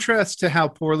 in contrast to how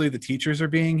poorly the teachers are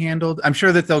being handled. I'm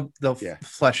sure that they'll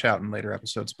flesh out in later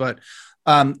episodes, but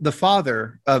the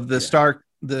father of the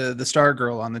star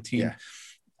girl on the team.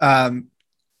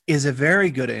 Is a very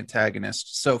good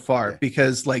antagonist so far,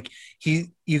 because like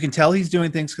you can tell he's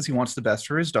doing things because he wants the best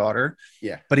for his daughter,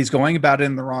 but he's going about it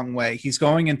in the wrong way. He's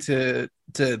going into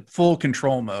full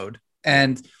control mode,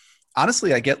 and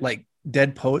honestly, I get like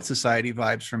Dead Poet Society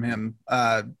vibes from him.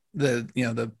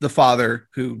 The father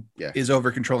who is over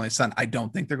controlling his son. I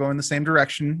don't think they're going the same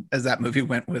direction as that movie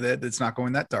went with it. It's not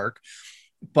going that dark,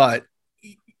 but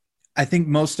I think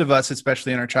most of us,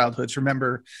 especially in our childhoods,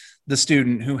 remember the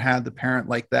student who had the parent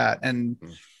like that, and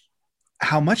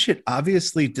how much it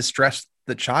obviously distressed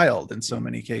the child in so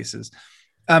many cases.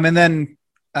 And then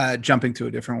jumping to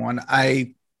a different one,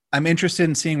 I'm interested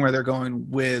in seeing where they're going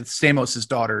with Stamos's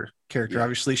daughter character.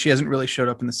 Obviously, she hasn't really showed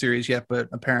up in the series yet, but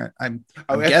I'm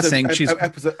guessing she's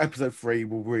episode 3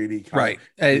 will really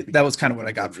that was kind of what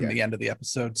I got from the end of the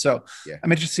episode. So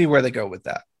I'm interested to see where they go with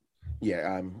that.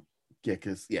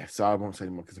 So I won't say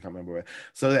anymore because I can't remember where.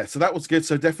 So that was good.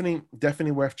 So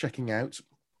definitely worth checking out.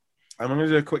 I'm going to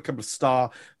do a quick couple of star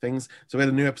things. So we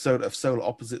had a new episode of Solar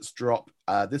Opposites drop.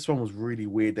 This one was really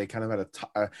weird. They kind of had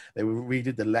they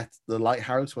redid the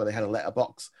lighthouse, where they had a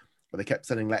letterbox where they kept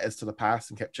sending letters to the past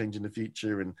and kept changing the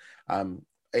future, and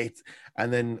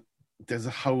then there's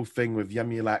a whole thing with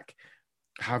Yamulak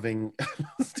having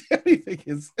the only thing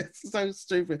is, it's so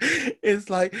stupid. It's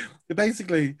like,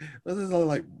 basically this is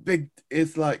like big,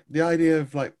 it's like the idea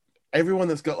of like everyone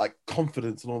that's got like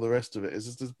confidence and all the rest of it is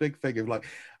just this big thing of like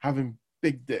having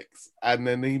big dicks, and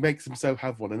then he makes himself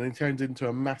have one, and then turns into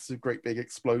a massive great big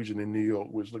explosion in New York,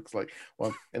 which looks like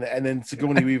one, and then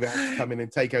Sigourney Weaver has to come in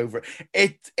and take over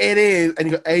it is, and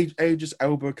you got Idris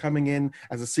Elba coming in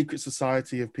as a secret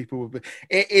society of people with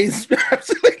it is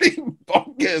absolutely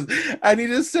bonkers, and he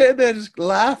just sitting there just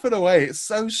laughing away. It's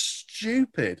so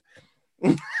stupid.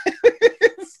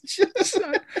 It's just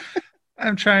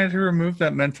I'm trying to remove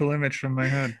that mental image from my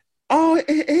head. Oh,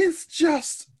 it is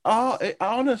just,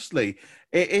 honestly,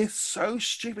 it is so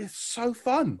stupid. It's so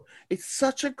fun. It's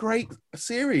such a great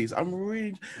series.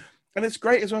 And it's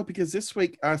great as well because this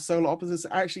week, Solar Opposites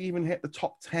actually even hit the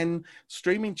top 10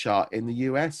 streaming chart in the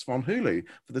US on Hulu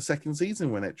for the second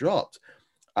season when it dropped.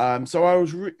 So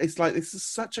it's like, this is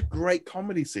such a great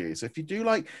comedy series. So if you do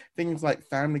like things like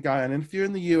Family Guy, and if you're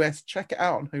in the US, check it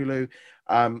out on Hulu.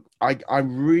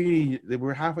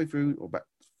 We're halfway through, or about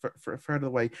further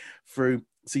away through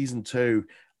season 2.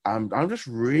 I'm just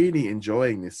really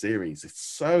enjoying this series. It's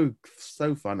so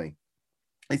funny.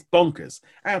 It's bonkers,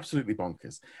 absolutely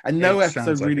bonkers, and It no episode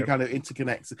sounds like really it. kind of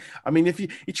interconnects. I mean, if you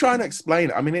try and explain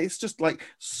it, I mean, it's just like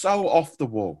so off the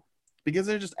wall because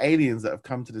they're just aliens that have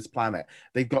come to this planet.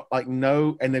 They've got like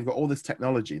no, and they've got all this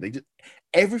technology. They just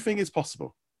everything is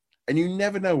possible, and you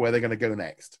never know where they're going to go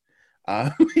next.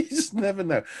 You just never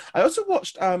know. I also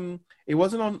watched it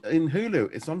wasn't on in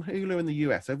Hulu, it's on Hulu in the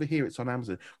US. Over here it's on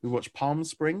Amazon. We watched Palm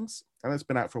Springs, and it's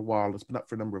been out for a while. It's been up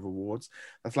for a number of awards.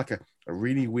 That's like a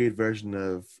really weird version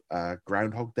of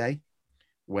Groundhog Day,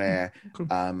 where Cool.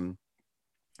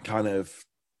 kind of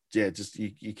yeah, just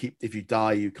you keep, if you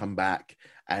die you come back,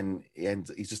 and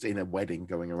he's just in a wedding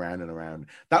going around and around.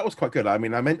 That was quite good. I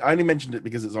mean, I only mentioned it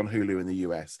because it's on Hulu in the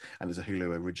US and it's a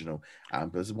Hulu original,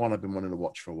 but it's one I've been wanting to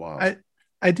watch for a while.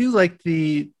 I do like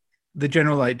the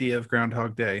general idea of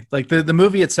Groundhog Day. Like the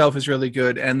movie itself is really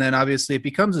good, and then obviously it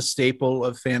becomes a staple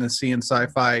of fantasy and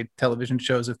sci-fi television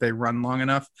shows if they run long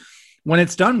enough. When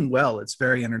it's done well, it's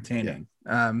very entertaining.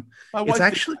 It's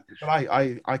actually, but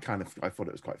I thought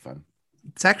it was quite fun.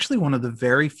 It's actually one of the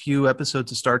very few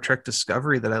episodes of Star Trek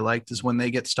Discovery that I liked, is when they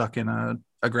get stuck in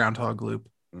a groundhog loop.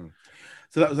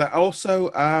 So that was that. Also,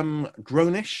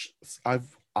 Grownish.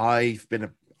 I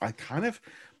kind of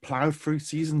plowed through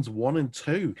seasons 1 and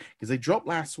 2 because they dropped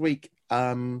last week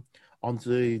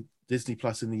onto Disney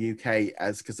Plus in the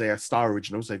UK because they are Star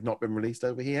Originals. They've not been released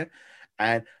over here,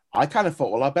 and I kind of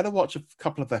thought, well, I better watch a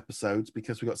couple of episodes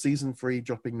because we got season 3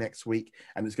 dropping next week,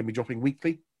 and it's going to be dropping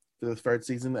weekly for the 3rd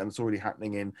season, and it's already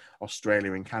happening in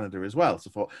Australia and Canada as well.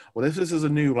 So I thought, well, if this is a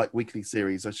new like weekly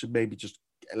series, I should maybe just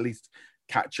at least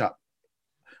catch up.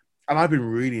 And I've been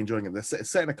really enjoying it. They're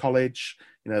set in a college,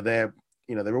 they're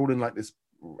all in like this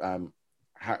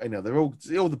they're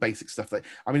all the basic stuff.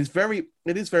 I mean,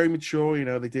 it is very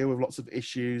mature. They deal with lots of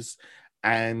issues,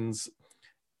 and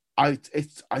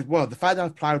the fact that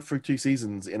I've plowed through 2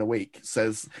 seasons in a week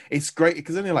says it's great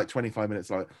because only like 25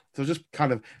 minutes long. So I just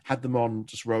kind of had them on,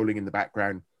 just rolling in the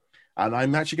background. And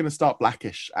I'm actually going to start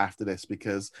Blackish after this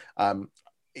because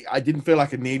I didn't feel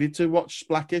like I needed to watch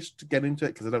Blackish to get into it,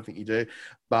 because I don't think you do.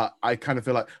 But I kind of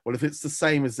feel like, well, if it's the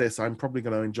same as this, I'm probably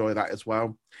going to enjoy that as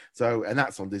well. So, and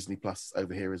that's on Disney Plus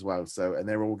over here as well. So, and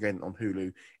they're all again on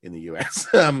Hulu in the US.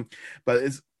 But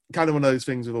it's kind of one of those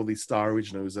things with all these Star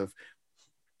Originals of,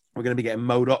 we're going to be getting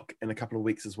MODOK in a couple of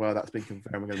weeks as well. That's been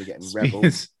confirmed. We're going to be getting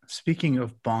Rebels. Speaking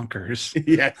of bonkers,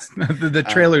 yes, the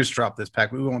trailers dropped this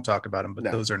pack. We won't talk about them, but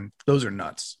those are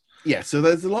nuts. Yeah, so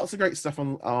there's lots of great stuff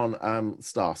on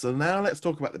Star. So now let's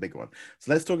talk about the big one.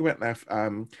 So let's talk about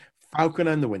now Falcon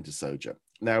and the Winter Soldier.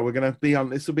 Now we're going to be on.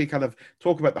 This will be kind of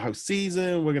talk about the whole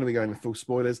season. We're going to be going with full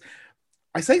spoilers.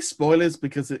 I say spoilers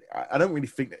because I don't really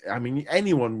think, I mean,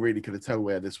 anyone really could have told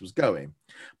where this was going.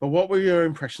 But what were your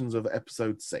impressions of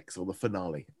episode 6 or the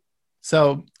finale?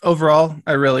 So overall,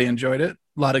 I really enjoyed it.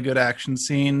 A lot of good action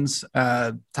scenes,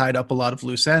 tied up a lot of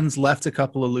loose ends, left a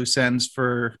couple of loose ends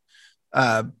for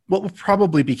what will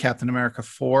probably be Captain America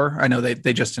 4. I know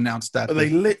they just announced that.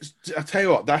 I tell you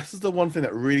what, that's the one thing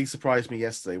that really surprised me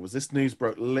yesterday, was this news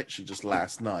broke literally just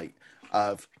last night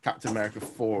of Captain America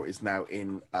 4 is now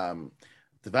in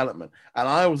development. And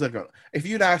I was like, if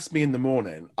you'd asked me in the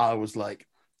morning, I was like,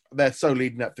 they're so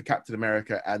leading up for Captain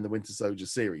America and the Winter Soldier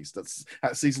series. That's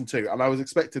season 2. And I was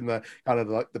expecting the kind of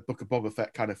like the Book of Boba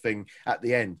Fett kind of thing at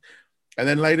the end. And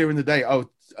then later in the day,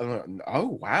 oh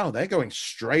wow, they're going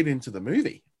straight into the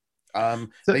movie.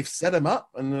 They've set them up,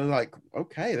 and they're like,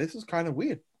 okay, this is kind of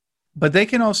weird. But they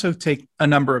can also take a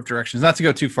number of directions, not to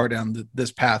go too far down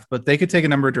this path, but they could take a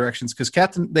number of directions, because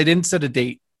they didn't set a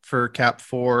date for Cap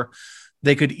 4.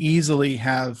 They could easily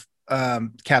have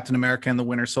Captain America and the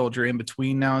Winter Soldier in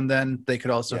between now and then. They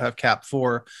could also have Cap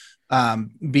 4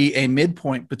 be a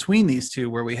midpoint between these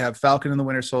two, where we have Falcon and the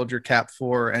Winter Soldier, Cap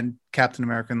 4, and Captain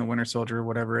America and the Winter Soldier,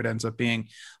 whatever it ends up being,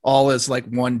 all as like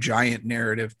one giant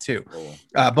narrative too.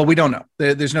 But we don't know.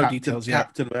 There's no details yet.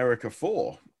 Captain America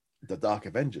 4, the Dark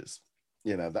Avengers.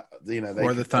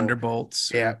 Or the Thunderbolts,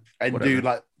 and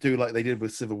whatever. do like they did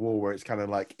with Civil War, where it's kind of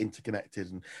like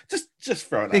interconnected, and just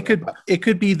throwing it could it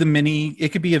could be it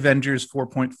could be Avengers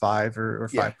 4.5 or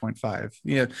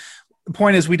 5.5. The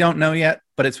point is, we don't know yet,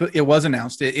 but it was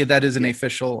announced. That is an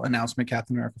official announcement.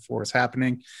 Captain America 4 is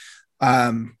happening,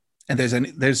 and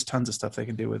there's tons of stuff they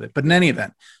can do with it. But in any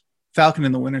event, Falcon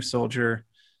and the Winter Soldier,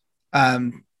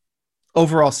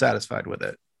 overall satisfied with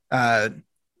it.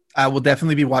 I will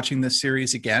definitely be watching this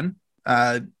series again,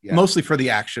 mostly for the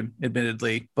action,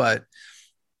 admittedly, but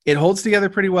it holds together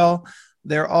pretty well.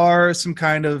 There are some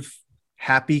kind of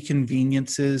happy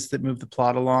conveniences that move the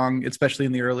plot along, especially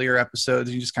in the earlier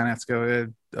episodes. You just kind of have to go,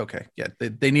 okay, yeah,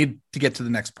 they need to get to the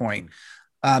next point.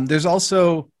 There's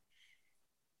also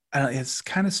it's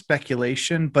kind of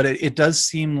speculation, but it does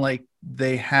seem like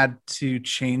they had to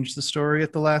change the story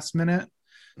at the last minute.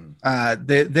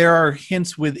 There are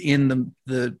hints within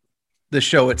the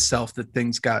show itself that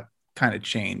things got kind of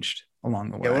changed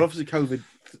along the way. Yeah, well, obviously COVID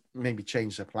maybe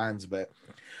changed their plans a bit,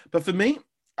 but for me,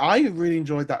 I really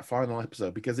enjoyed that final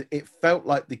episode because it felt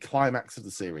like the climax of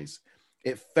the series.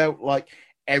 It felt like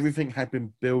everything had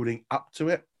been building up to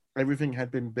it. Everything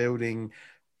had been building,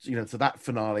 to that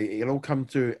finale. It all come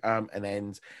to an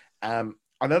end. I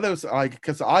know there was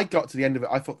because I got to the end of it.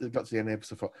 I thought it got to the end of the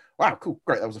episode. Thought, wow, cool,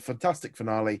 great. That was a fantastic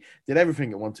finale. Did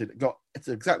everything it wanted. It's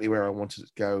exactly where I wanted it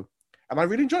to go, and I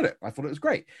really enjoyed it. I thought it was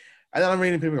great. And then I'm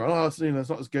reading people going, oh, it's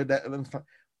not as good. And then it's like,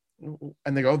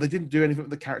 and they go, oh, they didn't do anything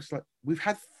with the characters. Like, we've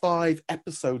had 5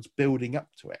 episodes building up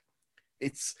to it.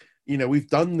 It's, we've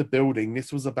done the building.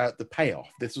 This was about the payoff.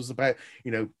 This was about,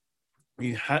 you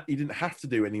didn't have to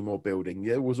do any more building.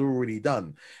 It was already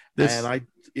done. This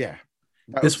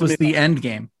was the end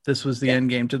game. This was the end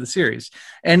game to the series.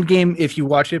 End game, if you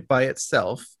watch it by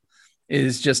itself,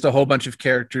 is just a whole bunch of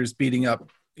characters beating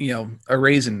up, a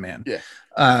Raisin Man.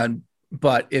 Yeah.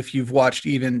 But if you've watched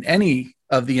even any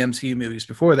of the MCU movies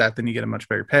before that, then you get a much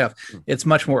better payoff. It's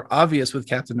much more obvious with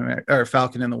Captain America or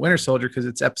Falcon and the Winter Soldier because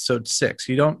it's episode 6.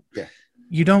 You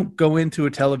don't go into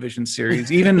a television series,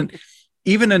 even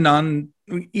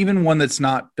one that's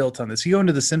not built on this. You go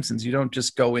into The Simpsons, you don't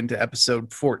just go into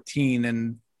episode 14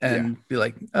 and be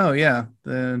like, oh yeah,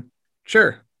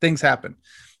 sure, things happen.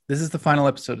 This is the final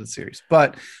episode of the series.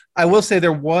 But I will say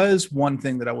there was one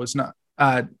thing that I was not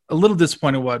a little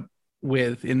disappointed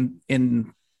with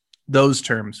in those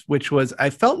terms, which was I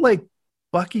felt like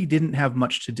Bucky didn't have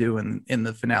much to do in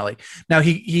the finale. Now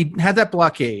he had that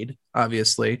blockade,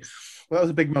 obviously. Well, that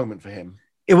was a big moment for him.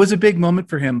 It was a big moment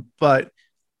for him, but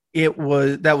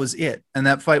that was it. And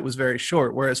that fight was very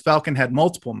short, whereas Falcon had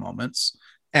multiple moments,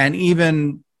 and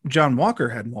even John Walker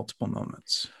had multiple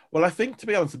moments. Well, I think, to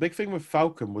be honest, the big thing with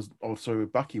Falcon with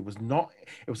Bucky it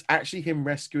was actually him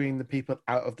rescuing the people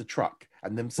out of the truck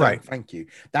and them saying thank you.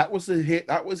 That was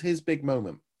his big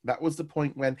moment. That was the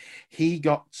point when he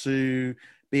got to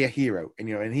be a hero,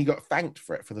 and he got thanked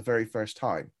for it for the very first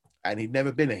time. And he'd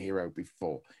never been a hero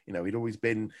before. He'd always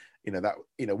been,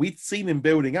 we'd seen him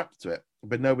building up to it,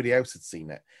 but nobody else had seen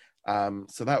it.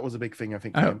 So that was a big thing, I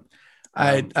think.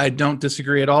 I don't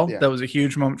disagree at all. Yeah. That was a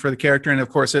huge moment for the character. And of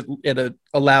course it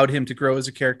allowed him to grow as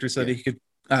a character so that he could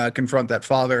confront that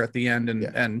father at the end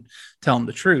and tell him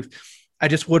the truth. I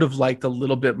just would have liked a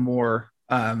little bit more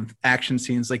action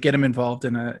scenes, like get him involved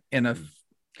in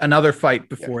another fight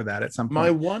before that at some point. My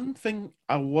one thing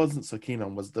I wasn't so keen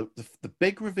on was the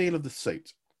big reveal of the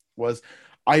suit.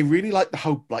 I really liked the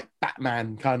whole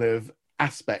Batman kind of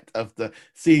aspect of the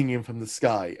seeing him from the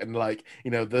sky and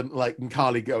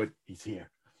Carly going, he's here.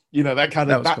 That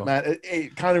kind of Batman. Cool.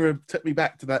 It kind of took me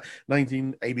back to that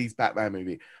 1980s Batman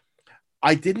movie.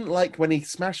 I didn't like when he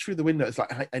smashed through the window. It's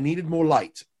like I needed more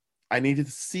light. I needed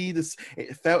to see this.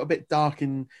 It felt a bit dark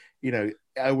and,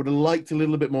 I would have liked a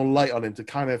little bit more light on him to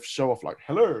kind of show off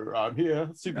hello, I'm here.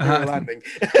 Superhero landing.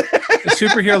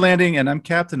 Superhero landing, and I'm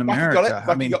Captain America.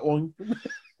 I mean, got one.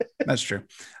 That's true.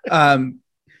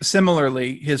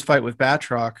 Similarly, his fight with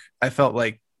Batroc, I felt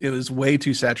like it was way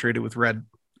too saturated with red.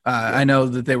 I know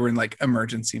that they were in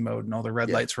emergency mode and all the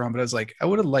red lights were on, but I was like, I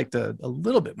would have liked a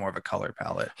little bit more of a color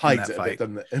palette. Hides it fight. A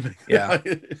bit, doesn't it? Yeah.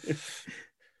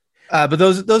 But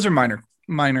those are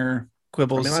minor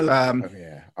quibbles. I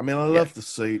love the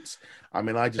suits.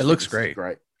 It looks great.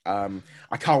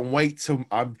 I can't wait till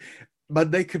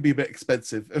Monday could be a bit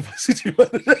expensive.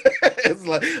 It's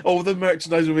like all the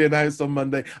merchandise will be announced on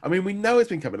Monday. We know it's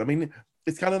been coming.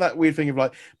 It's kind of that weird thing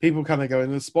of people kind of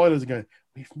going, the spoilers are going,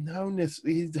 we've known this.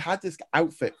 He's had this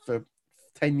outfit for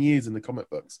 10 years in the comic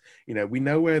books. We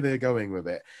know where they're going with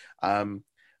it.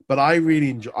 But I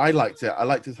really I liked it. I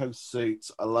liked his whole suit.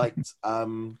 I liked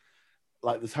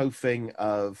this whole thing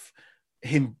of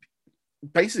him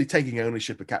basically taking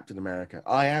ownership of Captain America.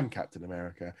 I am Captain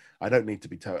America. I don't need to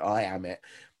be told. I am it.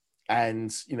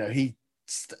 And, he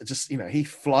just, he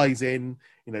flies in,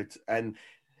 and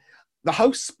the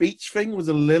whole speech thing was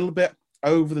a little bit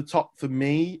over the top for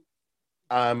me.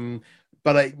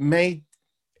 But it made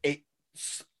it,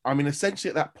 essentially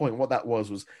at that point, what that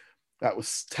was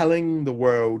telling the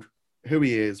world who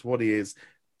he is, what he is,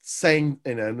 saying,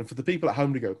 and for the people at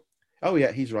home to go, oh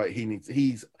yeah, he's right.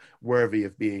 He's worthy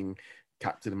of being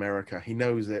Captain America. He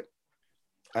knows it.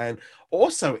 And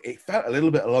also it felt a little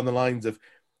bit along the lines of,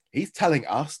 he's telling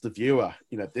us, the viewer,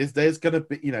 there's going to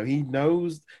be, he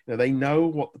knows, they know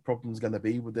what the problem's going to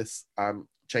be with this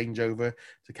changeover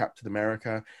to Captain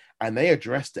America. And they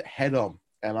addressed it head on.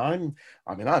 And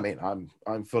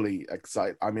I'm fully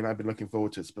excited. I mean, I've been looking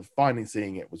forward to this, but finally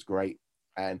seeing it was great.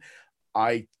 And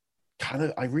I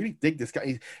really dig this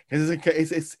guy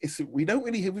because we've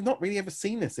not really ever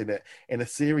seen this in a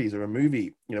series or a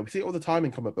movie. You know, we see it all the time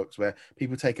in comic books where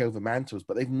people take over mantles,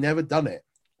 but they've never done it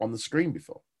on the screen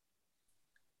before.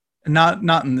 Not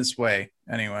in this way,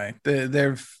 anyway.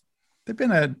 There've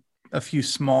been a few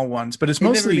small ones, but it's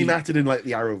mostly never really mattered in like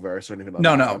the Arrowverse or anything like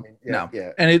that. No. I mean, no.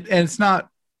 And it's not.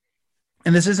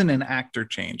 And this isn't an actor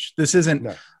change. This isn't.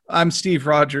 No. I'm Steve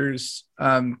Rogers.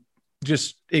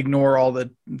 Just ignore all the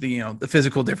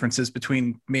physical differences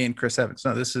between me and Chris Evans.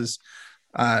 No, this is.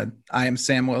 I am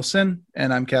Sam Wilson,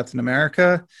 and I'm Captain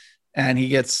America, and he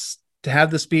gets to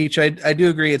have the speech. I do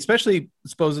agree, especially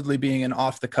supposedly being an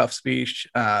off the cuff speech.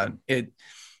 It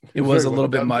was a little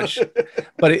bit much,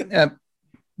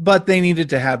 but they needed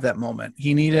to have that moment.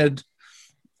 He needed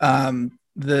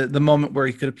the moment where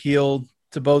he could appeal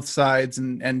to both sides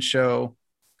and show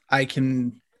I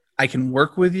can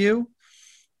work with you,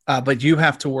 but you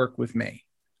have to work with me.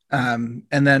 And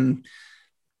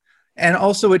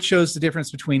also it shows the difference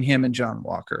between him and John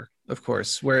Walker, of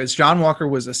course, whereas John Walker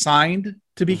was assigned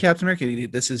to be Captain America.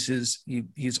 This is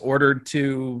he's ordered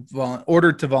to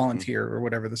volunteer or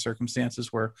whatever the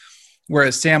circumstances were.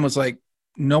 Whereas Sam was like,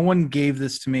 no one gave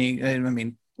this to me. I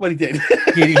mean, well, he did.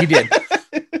 he did.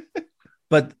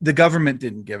 But the government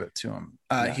didn't give it to him.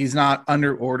 He's not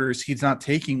under orders. He's not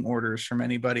taking orders from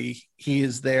anybody. He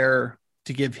is there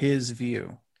to give his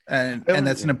view. And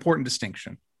that's an important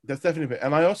distinction. That's definitely.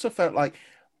 And I also felt like,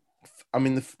 I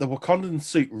mean, the Wakandan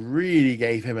suit really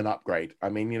gave him an upgrade. I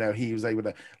mean, he was able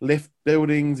to lift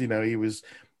buildings. He was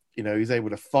able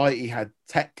to fight. He had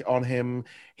tech on him.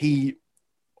 He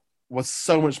was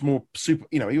so much more super.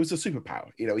 He was a superpower.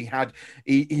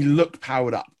 He looked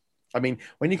powered up. I mean,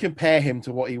 when you compare him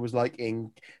to what he was like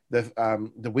in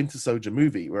the Winter Soldier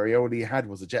movie, where he already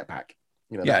was a jetpack.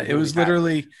 It was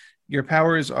literally your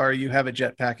powers are you have a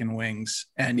jetpack and wings,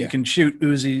 and you can shoot two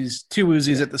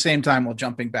Uzis at the same time while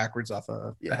jumping backwards off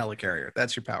a helicarrier.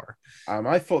 That's your power.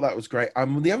 I thought that was great.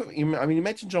 You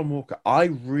mentioned John Walker. I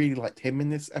really liked him in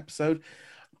this episode.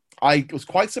 I was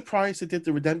quite surprised they did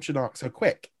the redemption arc so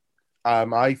quick.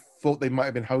 I thought they might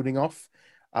have been holding off.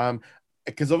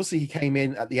 Because obviously he came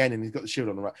in at the end and he's got the shield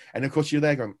on the right. And of course you're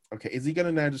there going, okay, is he going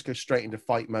to now just go straight into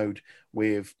fight mode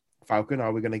with Falcon?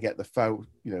 Are we going to get the foe,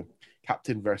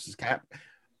 Captain versus Cap?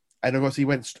 And of course he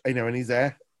went, and he's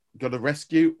there, got to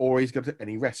rescue, or and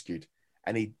he rescued.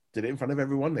 And he did it in front of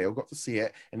everyone. They all got to see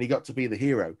it, and he got to be the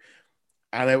hero.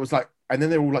 And it was like, and then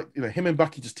they were all like, him and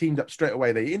Bucky just teamed up straight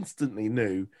away. They instantly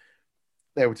knew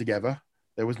they were together.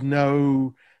 There was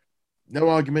no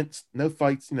arguments, no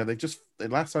fights. The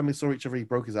last time they saw each other, he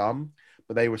broke his arm,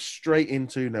 but they were straight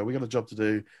into, no, we got a job to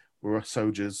do. We're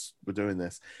soldiers. We're doing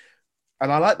this.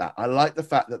 And I like that. I like the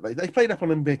fact that they played up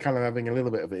on him kind of having a little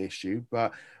bit of an issue,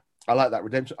 but I like that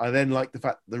redemption. I then like the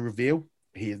fact the reveal.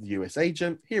 He is the US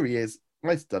agent. Here he is.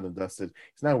 Nice done and dusted.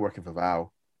 He's now working for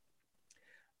Val.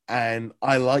 And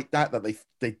I like that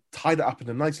they tied it up in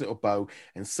a nice little bow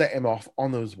and set him off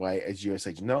on his way as US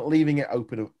agent, not leaving it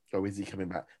open. Oh, is he coming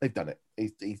back? They've done it.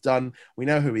 He's done. We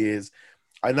know who he is.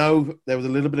 I know there was a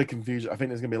little bit of confusion. I think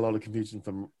there's going to be a lot of confusion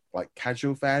from like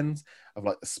casual fans of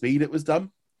like the speed it was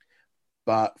done.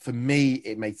 But for me,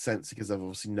 it made sense because of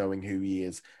obviously knowing who he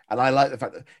is. And I like the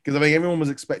fact that, because I think everyone was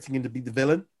expecting him to be the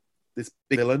villain, this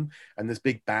big villain and this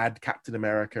big bad Captain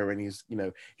America. And he's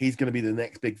going to be the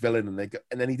next big villain. And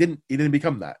then he didn't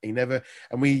become that. He never,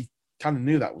 and we kind of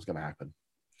knew that was going to happen.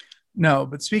 No,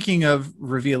 but speaking of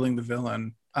revealing the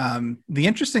villain, the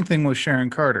interesting thing was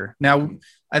Sharon Carter. Now,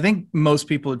 I think most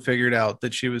people had figured out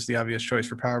that she was the obvious choice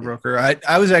for Power Broker.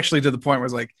 I was actually to the point where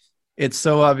it's like, it's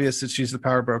so obvious that she's the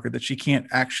Power Broker that she can't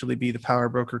actually be the Power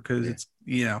Broker because it's,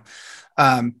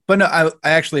 but no, I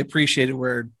actually appreciated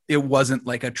where it wasn't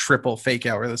like a triple fake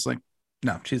out where it's like,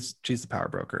 no, she's the Power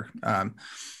Broker.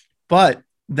 But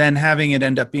then having it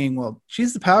end up being, well,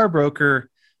 she's the Power Broker,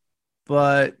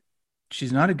 but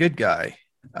she's not a good guy.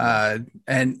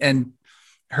 And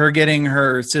her getting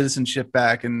her citizenship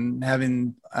back and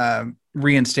having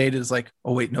reinstated is like,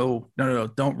 oh wait, no,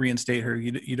 don't reinstate her.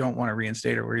 You don't want to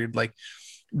reinstate her. Where you'd like,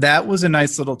 that was a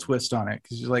nice little twist on it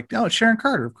because you're like, no, it's Sharon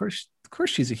Carter. Of course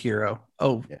she's a hero.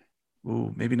 Oh, yeah.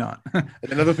 Ooh, maybe not. And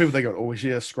then other people they go, oh, is she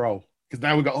a Skrull? Because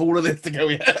now we've got all of this to go.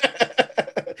 And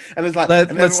it's like,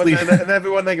 and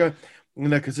everyone they go,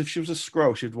 because if she was a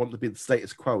Skrull, she'd want to be the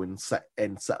status quo and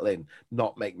settle in,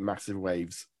 not make massive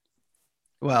waves.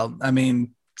 Well, I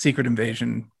mean, Secret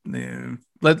Invasion.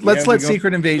 Let's let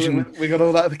Secret Invasion. We got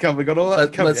all that to come. We got all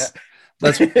that to come.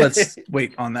 Let's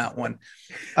wait on that one.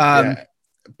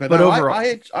 But But no,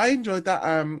 overall, I enjoyed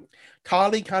that.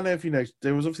 Carly kind of,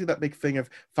 there was obviously that big thing of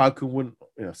Falcon wouldn't,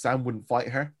 Sam wouldn't fight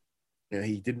her.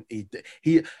 He didn't.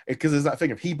 He because there's that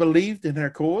thing of he believed in her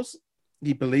cause.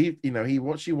 He believed, he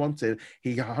what she wanted.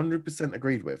 He 100%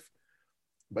 agreed with,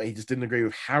 but he just didn't agree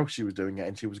with how she was doing it,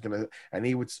 and she was gonna, and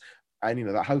he would, and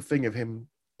that whole thing of him.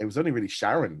 It was only really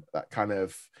Sharon that kind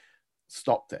of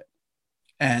stopped it,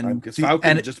 and because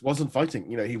Falcon just wasn't fighting.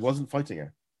 He wasn't fighting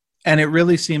her, and it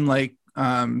really seemed like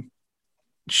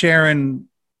Sharon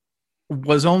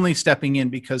was only stepping in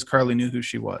because Carly knew who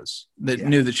she was,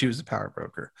 knew that she was the power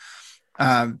broker.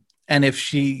 And if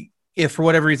for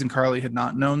whatever reason Carly had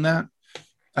not known that,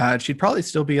 she'd probably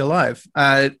still be alive.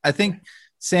 I think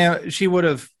Sam, she would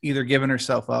have either given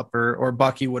herself up, or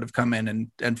Bucky would have come in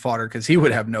and fought her, because he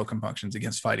would have no compunctions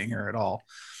against fighting her at all.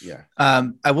 Yeah.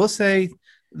 I will say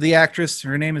the actress,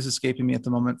 her name is escaping me at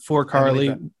the moment, for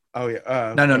Carly. Oh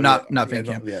yeah. Not Van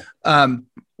Camp.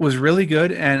 Was really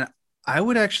good, and I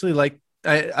would actually like.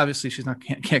 Obviously, she's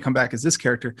can't come back as this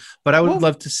character, but I would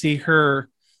love to see her.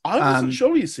 I wasn't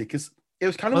sure, you see, because it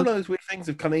was kind of one of those weird things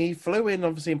of kind of he flew in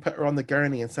obviously and put her on the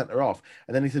gurney and sent her off,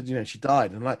 and then he said, she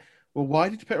died, and like, well, why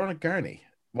did you put her on a gurney?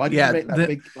 Why did you make that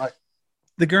big like?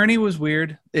 The gurney was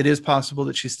weird. It is possible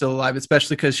that she's still alive,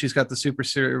 especially because she's got the super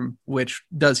serum, which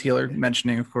does heal her.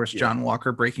 Mentioning, of course, John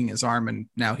Walker breaking his arm, and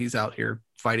now he's out here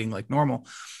fighting like normal.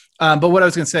 But what I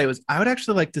was going to say was, I would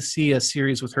actually like to see a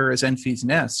series with her as Enfys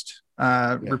Nest,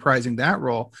 reprising that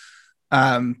role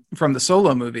from the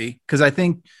Solo movie, because I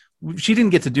think she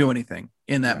didn't get to do anything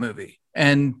in that movie,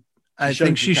 and I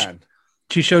think she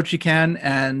showed she can,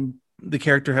 and the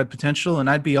character had potential, and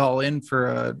I'd be all in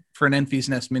for an Enfys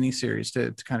Nest miniseries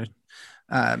to kind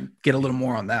of get a little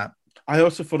more on that. I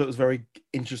also thought it was very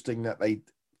interesting that they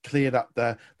cleared up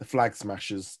the flag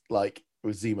smashers, like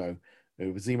with Zemo.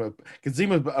 Because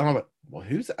Zemo, and I'm like, well,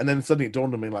 who's that? And then suddenly it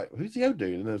dawned on me, like, who's the old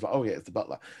dude? And it was like, oh yeah, it's the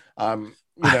butler.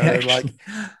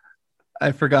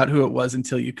 I forgot who it was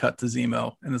until you cut to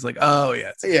Zemo, and it's like, oh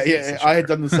yeah, I had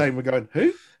done the same. We're going,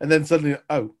 who? And then suddenly,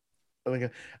 oh,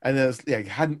 and then it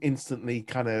hadn't instantly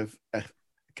kind of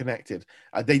connected.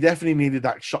 They definitely needed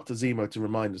that shot to Zemo to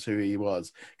remind us who he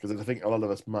was, because I think a lot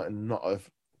of us might not have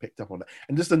picked up on it.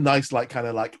 And just a nice, like, kind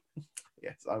of like,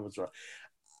 yes, I was right.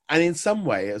 And in some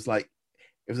way, it was like,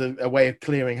 it was a way of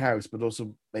clearing house, but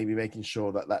also maybe making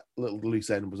sure that little loose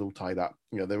end was all tied up.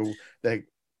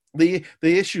 The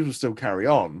issues will still carry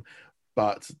on,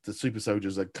 but the super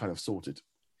soldiers are kind of sorted.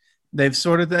 They've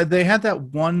sorted that. They had that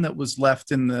one that was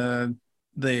left in the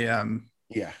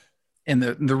in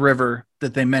the river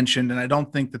that they mentioned, and I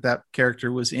don't think that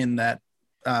character was in that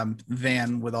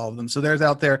van with all of them. So there's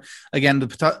out there again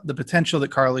the potential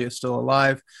that Carly is still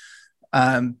alive.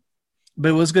 But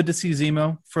it was good to see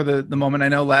Zemo for the moment. I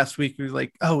know last week we were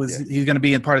like, oh, he's going to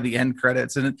be in part of the end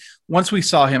credits. And once we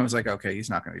saw him, I was like, okay, he's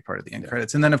not going to be part of the end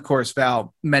credits. And then, of course,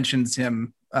 Val mentions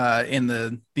him in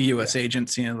the U.S. agent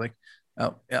scene. Like,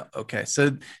 oh, yeah, okay.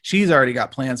 So she's already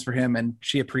got plans for him, and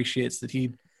she appreciates that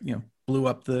he, blew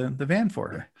up the van for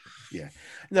her. Yeah.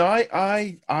 No,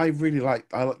 I really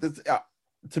liked.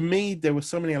 To me, there were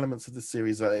so many elements of the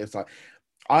series that it was like,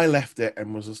 I left it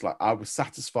and was just like, I was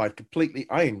satisfied completely.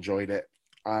 I enjoyed it.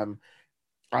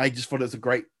 I just thought it was a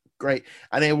great,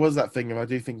 and it was that thing. And I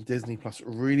do think Disney Plus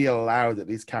really allowed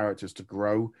these characters to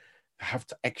grow, have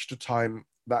extra time.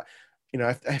 That,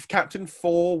 if Captain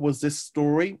 4 was this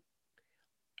story,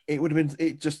 it would have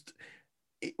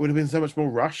been so much more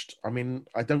rushed. I mean,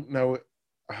 I don't know.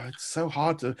 It's so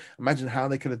hard to imagine how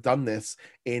they could have done this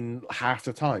in half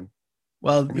the time.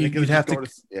 Well, you'd have to.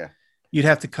 You'd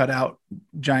have to cut out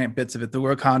giant bits of it. The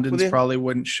Wakandans probably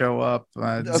wouldn't show up.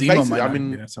 Zemo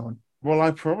might someone. Well,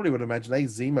 I probably would imagine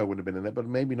Zemo would have been in it, but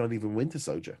maybe not even Winter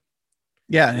Soldier.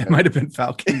 Yeah, it might have been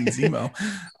Falcon and Zemo.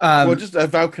 Well, just a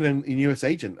Falcon and US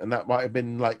Agent, and that might have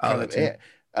been like kind of it.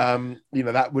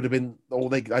 That would have been all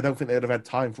they. I don't think they would have had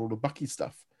time for all the Bucky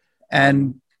stuff.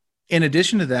 And in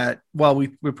addition to that, while we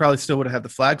probably still would have had the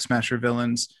Flag Smasher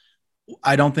villains,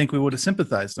 I don't think we would have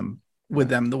sympathized with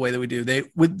them the way that we do.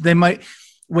 They might,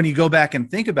 when you go back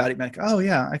and think about it, like, oh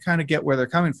yeah, I kind of get where they're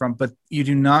coming from, but you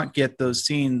do not get those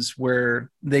scenes where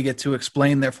they get to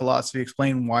explain their philosophy,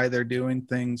 explain why they're doing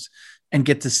things, and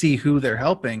get to see who they're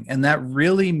helping. And that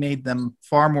really made them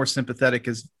far more sympathetic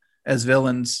as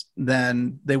villains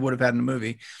than they would have had in a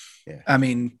movie. Yeah. I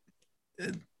mean,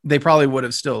 they probably would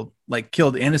have still like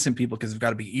killed innocent people because they've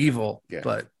got to be evil,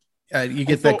 but you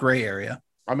get that gray area.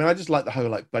 I mean, I just like the whole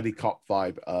like buddy cop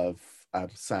vibe of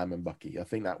Sam and Bucky. I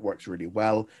think that works really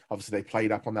well. Obviously, they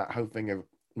played up on that whole thing of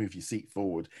move your seat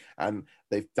forward, and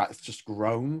that's just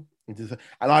grown into.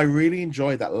 And I really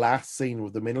enjoyed that last scene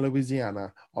with them in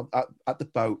Louisiana at the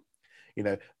boat.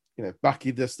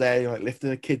 Bucky just there, like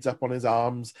lifting the kids up on his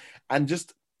arms and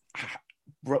just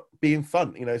being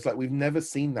fun. It's like we've never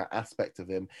seen that aspect of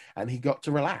him, and he got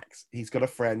to relax. He's got a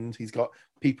friend, he's got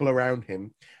people around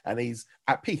him, and he's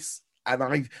at peace.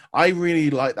 And I really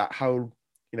like that, how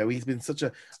he's been such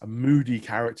a moody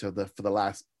character for the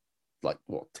last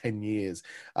 10 years.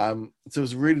 So it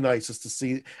was really nice just to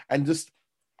see, and just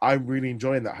I'm really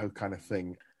enjoying that whole kind of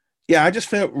thing. Yeah, I just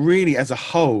felt really as a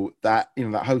whole that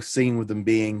that whole scene with them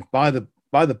being by the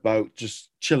boat,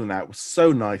 just chilling out, was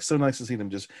so nice. So nice to see them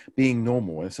just being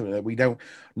normal, and something that we don't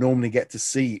normally get to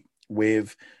see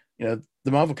with the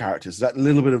Marvel characters. That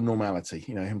little bit of normality,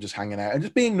 him just hanging out and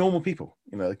just being normal people.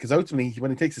 Because ultimately,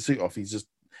 when he takes the suit off, he's just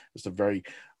a very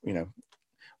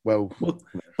well,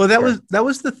 that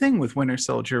was the thing with Winter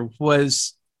Soldier,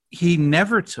 was he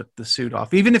never took the suit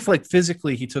off, even if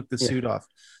physically he took the suit off.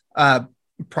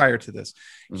 Prior to this,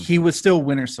 he was still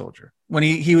Winter Soldier. When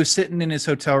he was sitting in his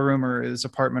hotel room or his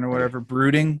apartment or whatever,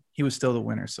 brooding, he was still the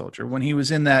Winter Soldier. When he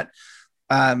was in that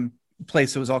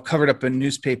place that was all covered up in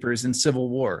newspapers in Civil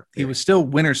War, he was still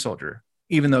Winter Soldier,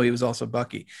 even though he was also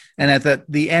Bucky. And at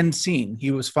the end scene, he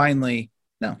was finally,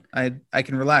 no, I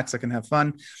can relax, I can have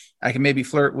fun, I can maybe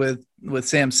flirt with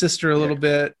Sam's sister a little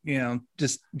bit,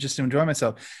 just to enjoy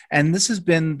myself. And this has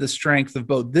been the strength of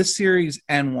both this series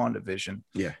and WandaVision.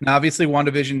 Yeah. Now, obviously,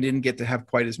 WandaVision didn't get to have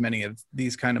quite as many of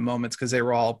these kind of moments because they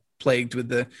were all plagued with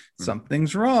the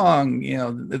something's wrong.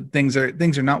 Things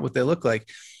are not what they look like.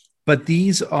 But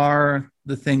these are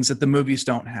the things that the movies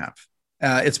don't have,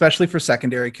 especially for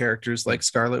secondary characters like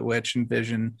Scarlet Witch and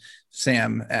Vision,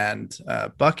 Sam, and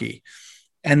Bucky.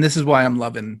 And this is why I'm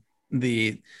loving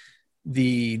the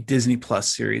Disney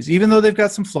Plus series, even though they've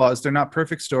got some flaws. They're not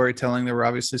perfect storytelling. There were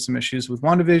obviously some issues with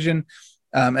WandaVision.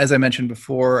 As I mentioned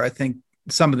before, I think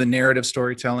some of the narrative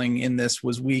storytelling in this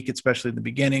was weak, especially in the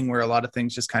beginning, where a lot of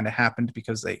things just kind of happened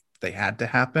because they had to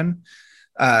happen.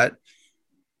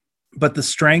 But the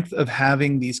strength of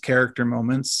having these character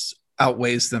moments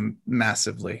outweighs them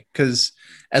massively. Because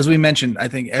as we mentioned, I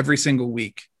think every single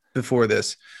week before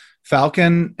this,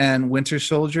 Falcon and Winter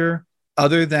Soldier,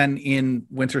 other than in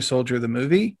Winter Soldier, the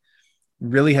movie,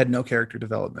 really had no character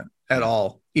development at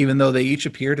all, even though they each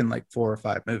appeared in 4 or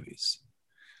 5 movies.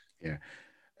 Yeah.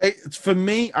 It's, for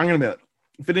me, I'm going to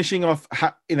be finishing off,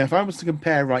 if I was to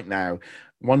compare right now,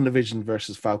 WandaVision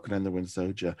versus Falcon and the Winter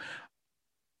Soldier,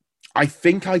 I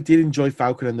think I did enjoy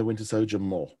Falcon and the Winter Soldier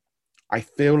more. I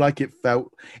feel like it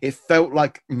felt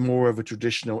like more of a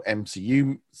traditional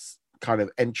MCU kind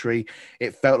of entry.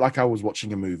 It felt like I was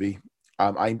watching a movie.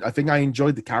 I think I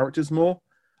enjoyed the characters more.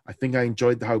 I think I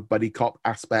enjoyed the whole buddy cop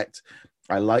aspect.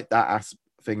 I like that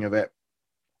thing of it.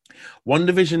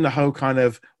 WandaVision, the whole kind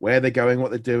of where they're going,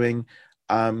 what they're doing.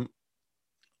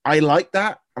 I like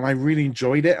that, and I really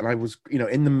enjoyed it. And I was,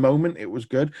 in the moment, it was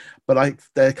good. But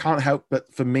they can't help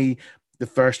but, for me, the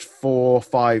first 4 or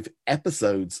 5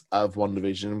 episodes of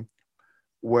WandaVision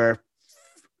were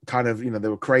kind of, they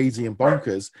were crazy and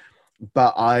bonkers.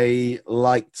 But I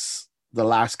liked the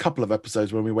last couple of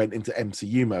episodes when we went into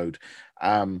MCU mode.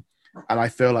 And I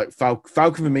feel like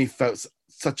Falcon for me felt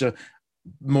such a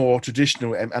more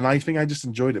traditional, and I think I just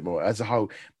enjoyed it more as a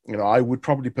whole. I would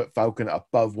probably put Falcon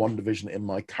above WandaVision in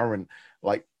my current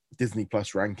Disney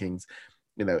Plus rankings.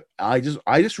 I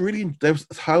just really, there's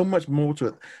so much more to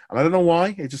it, and I don't know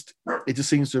why. It just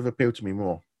seems to have appealed to me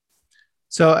more.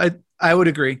 So I would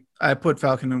agree. I put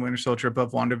Falcon and Winter Soldier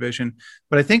above WandaVision,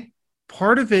 but I think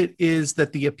part of it is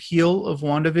that the appeal of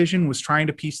WandaVision was trying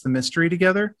to piece the mystery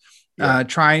together,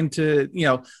 trying to,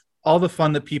 all the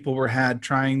fun that people had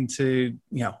trying to,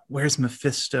 where's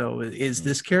Mephisto? Is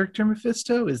this character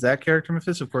Mephisto? Is that character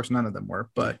Mephisto? Of course, none of them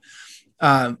were, but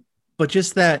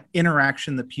just that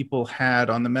interaction that people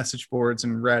had on the message boards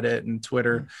and Reddit and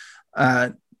Twitter,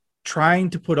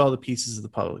 trying to put all the pieces of the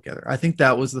puzzle together. I think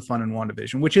that was the fun in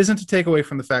WandaVision, which isn't to take away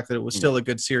from the fact that it was still a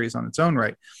good series on its own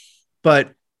right.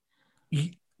 But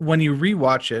when you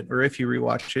rewatch it, or if you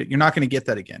rewatch it, you're not going to get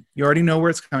that again. You already know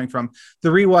where it's coming from. The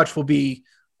rewatch will be,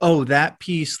 oh, that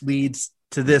piece leads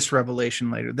to this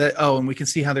revelation later. And we can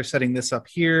see how they're setting this up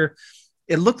here.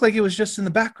 It looked like it was just in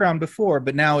the background before,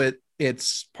 but now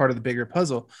it's part of the bigger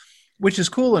puzzle, which is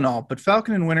cool and all. But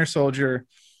Falcon and Winter Soldier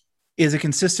is a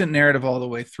consistent narrative all the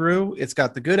way through. It's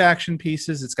got the good action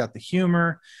pieces. It's got the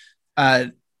humor.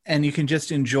 And you can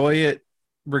just enjoy it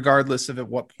regardless of at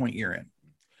what point you're in.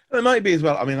 It might be as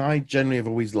well. I mean, I generally have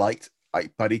always liked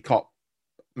buddy cop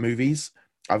movies.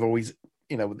 I've always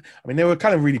you know, I mean, they were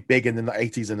kind of really big in the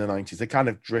 80s and the 90s. They kind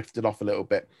of drifted off a little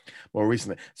bit more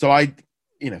recently. So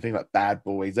things like Bad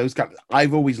Boys, those kind of,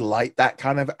 I've always liked that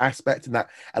kind of aspect and that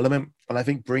element. And I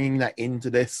think bringing that into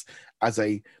this as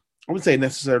I wouldn't say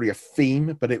necessarily a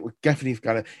theme, but it would definitely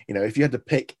kind of, if you had to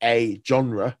pick a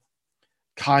genre,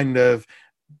 kind of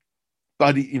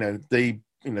buddy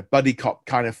cop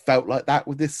kind of felt like that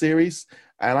with this series.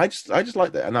 And I just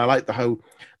like that. And I like the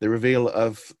reveal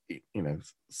of,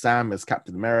 Sam as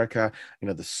Captain America,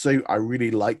 the suit. I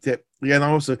really liked it. Yeah. And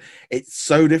also it's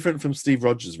so different from Steve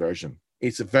Rogers' version.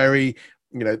 It's a very,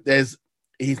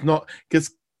 he's not,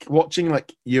 because watching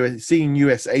like seeing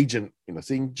US Agent,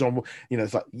 seeing John,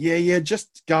 it's like,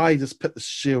 just put the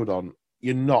shield on.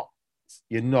 You're not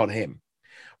him.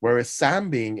 Whereas Sam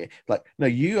being like, no,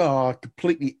 you are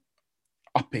completely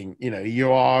upping,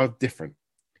 you are different.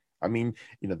 I mean,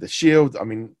 the shield, I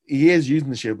mean, he is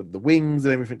using the shield, but the wings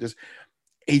and everything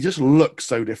he just looks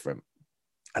so different.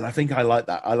 And I think I like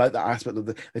that. I like that aspect of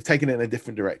they've taken it in a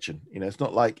different direction. It's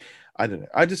not like, I don't know.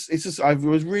 I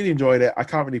was really enjoyed it. I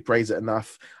can't really praise it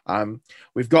enough.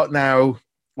 We've got now,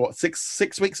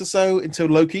 six weeks or so until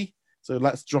Loki. So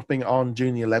that's dropping on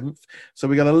June the 11th. So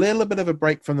we got a little bit of a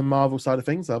break from the Marvel side of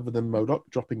things, other than MODOK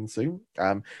dropping soon.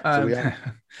 I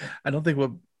don't think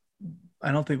we'll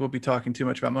be talking too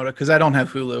much about MODOK because I don't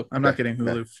have Hulu. I'm not getting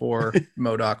Hulu for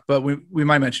MODOK, but we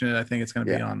might mention it. I think it's going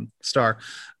to be on Star.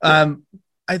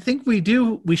 I think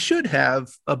we should have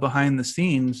a behind the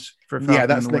scenes for Falcon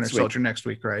and the Winter Soldier next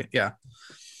week, right? Yeah.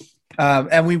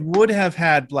 And we would have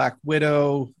had Black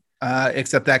Widow,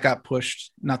 except that got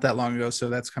pushed not that long ago. So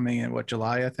that's coming in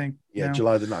July, I think. Yeah, now?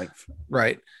 July the 9th.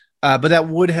 Right. But that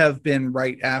would have been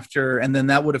right after, and then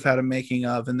that would have had a making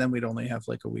of, and then we'd only have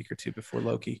like a week or two before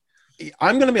Loki.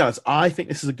 I'm going to be honest. I think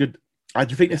this is good. I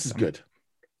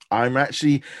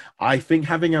think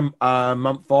having a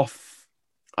month off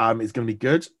is going to be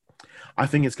good. I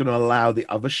think it's going to allow the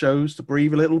other shows to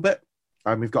breathe a little bit.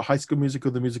 We've got High School Musical,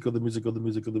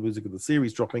 the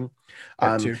series dropping.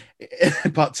 Part two,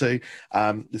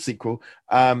 the sequel.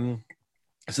 So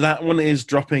that one is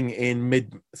dropping in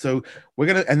mid. So we're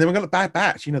gonna Bad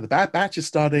Batch. The Bad Batch is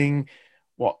starting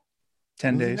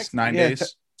 10 days, 9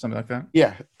 days, something like that.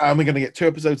 Yeah, and we're gonna get 2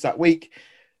 episodes that week.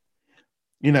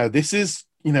 This is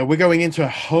we're going into a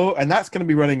whole, and that's going to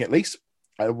be running at least.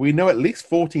 We know at least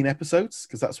 14 episodes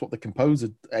because that's what the composer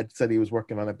Ed said he was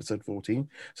working on episode 14.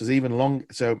 So it's even long.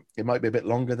 So it might be a bit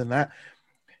longer than that.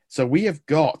 So we have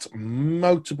got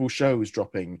multiple shows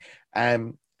dropping.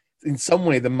 In some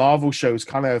way, the Marvel shows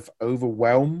kind of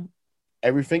overwhelm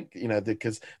everything,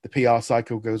 because the PR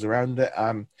cycle goes around it.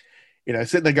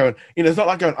 Sitting there going, it's not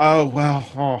like going,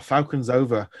 Falcon's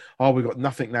over. Oh, we've got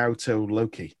nothing now till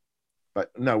Loki.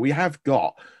 But no, we have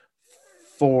got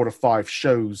 4 to 5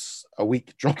 shows a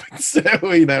week dropping. So,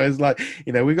 it's like,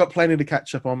 we've got plenty to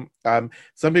catch up on.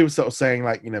 Some people sort of saying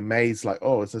like, May's like,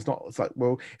 oh, it's not, it's like,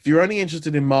 well, if you're only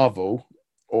interested in Marvel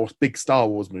or big Star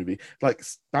Wars movie, like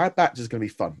Bad Batch is going to be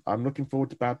fun. I'm looking forward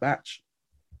to Bad Batch.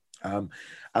 And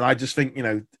I just think,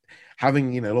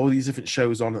 having, all these different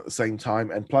shows on at the same time.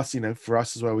 And plus, for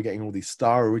us as well, we're getting all these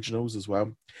Star originals as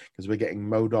well, because we're getting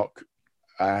MODOK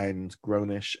and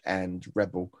Grownish and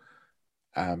Rebel.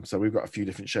 So we've got a few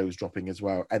different shows dropping as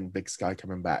well, and Big Sky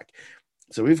coming back.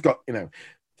 So we've got,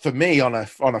 for me on a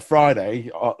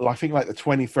Friday, I think like the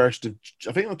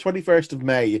 21st of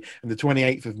May and the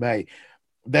 28th of May,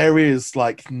 there is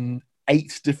like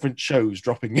 8 different shows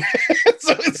dropping.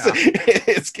 So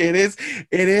it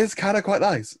is kind of quite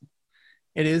nice.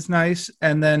 It is nice.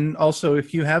 And then also,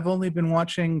 if you have only been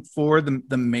watching for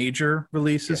the major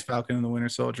releases, Falcon and the Winter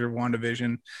Soldier,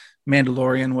 WandaVision,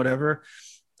 Mandalorian, whatever,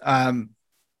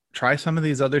 try some of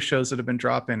these other shows that have been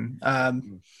dropping.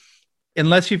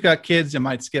 Unless you've got kids, you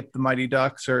might skip the Mighty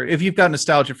Ducks, or if you've got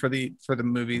nostalgia for the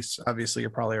movies, obviously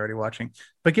you're probably already watching.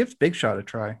 But give Big Shot a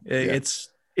try. It's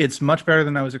much better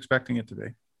than I was expecting it to be.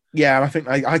 Yeah, I think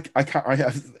I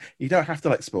can't. You don't have to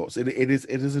like sports. It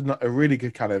is a really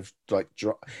good kind of like.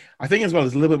 I think as well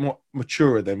as a little bit more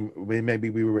mature than maybe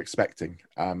we were expecting.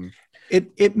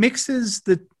 It mixes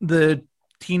the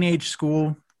teenage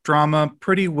school drama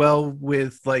pretty well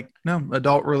with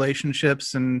adult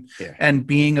relationships and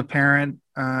being a parent,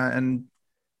 and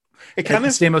it kind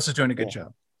of Stamos is doing a good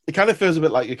job. It kind of feels a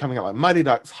bit like you're coming out like Mighty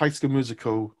Ducks, High School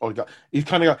Musical, or you've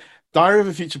kind of got Diary of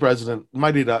a Future President,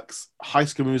 Mighty Ducks, High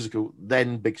School Musical,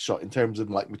 then Big Shot in terms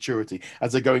of like maturity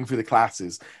as they're going through the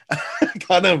classes.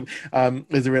 Kind of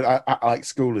is I like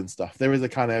school and stuff. There is a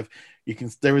kind of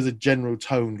there is a general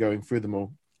tone going through them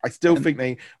all. I still think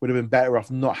they would have been better off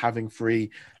not having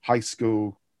 3 high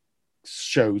school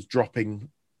shows dropping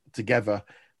together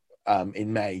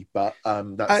in May, but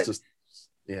that's just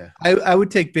yeah. I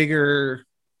would take bigger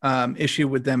issue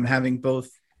with them having both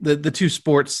the two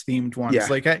sports themed ones. Yeah.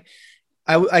 Like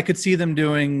I could see them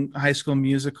doing High School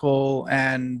Musical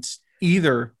and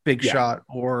either Big Shot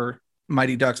or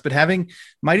Mighty Ducks, but having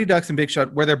Mighty Ducks and Big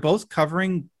Shot where they're both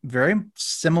covering very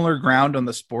similar ground on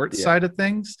the sports side of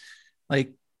things,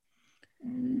 like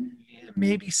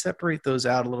maybe separate those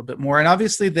out a little bit more. And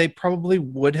obviously they probably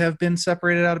would have been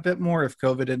separated out a bit more if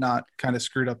COVID had not kind of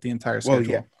screwed up the entire schedule. Well,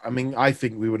 yeah, I mean, I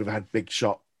think we would have had Big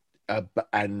Shot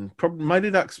and probably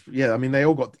Mighty Ducks. Yeah, I mean,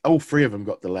 all three of them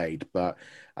got delayed, but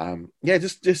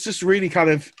it's just really kind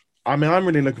of. I mean, I'm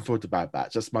really looking forward to Bad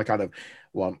Batch. That's my kind of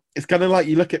one. It's kind of like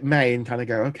you look at May and kind of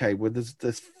go, okay, well,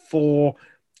 there's 4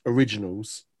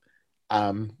 originals,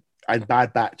 and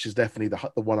Bad Batch is definitely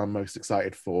the one I'm most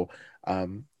excited for.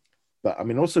 But I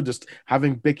mean, also just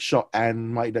having Big Shot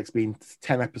and Mighty Ducks being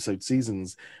 10 episode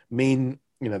seasons mean,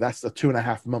 that's a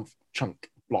 2.5 month chunk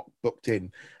block booked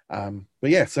in. But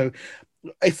yeah, so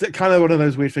it's kind of one of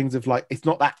those weird things of like, it's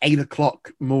not that 8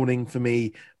 o'clock morning for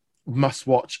me, must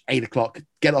watch 8 o'clock,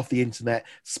 get off the internet,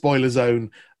 spoiler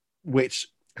zone, which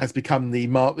has become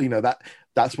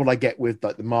that's what I get with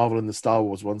like the Marvel and the Star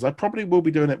Wars ones. I probably will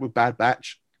be doing it with Bad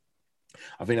Batch.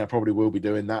 I think I probably will be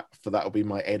doing that. That'll be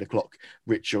my 8 o'clock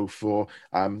ritual for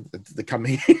the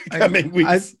coming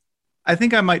weeks. I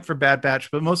think I might for Bad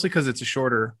Batch, but mostly because it's a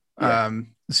shorter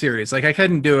series. Like I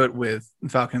couldn't do it with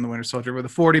Falcon and the Winter Soldier with a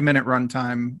 40-minute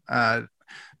runtime.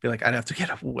 Be like I'd have to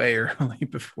get up way early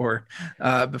before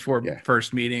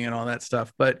first meeting and all that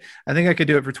stuff. But I think I could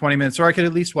do it for 20 minutes, or I could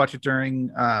at least watch it during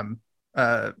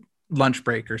lunch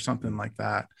break or something like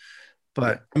that.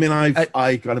 But I mean,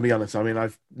 I got to be honest. I mean,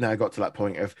 I've now got to that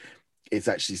point of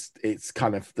it's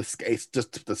kind of it's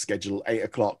just the schedule 8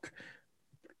 o'clock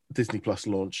Disney Plus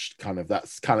launch. Kind of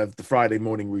that's kind of the Friday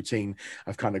morning routine.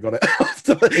 I've kind of got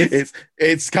it.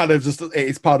 It's kind of just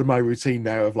it's part of my routine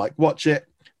now of like watch it.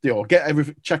 Get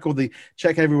everything,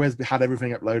 check everywhere's had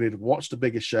everything uploaded, watch the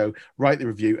biggest show, write the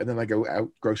review, and then I go out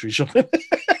grocery shopping.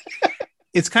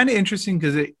 It's kind of interesting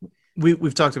because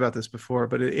we've talked about this before,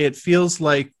 but it feels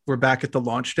like we're back at the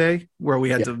launch day where we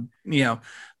had to, be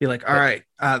like, all right,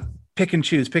 pick and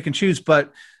choose.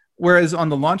 But whereas on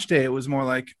the launch day, it was more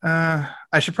like,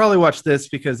 I should probably watch this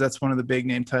because that's one of the big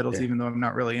name titles, even though I'm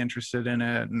not really interested in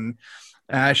it. And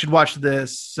I should watch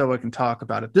this so I can talk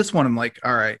about it. This one, I'm like,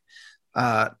 all right.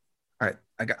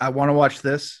 I want to watch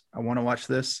this. I want to watch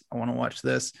this. I want to watch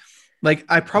this. Like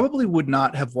I probably would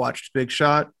not have watched Big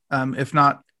Shot if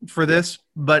not for this,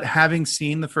 but having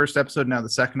seen the first episode, now the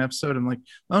second episode, I'm like,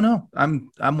 oh no,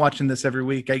 I'm watching this every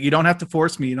week. You don't have to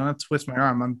force me. You don't have to twist my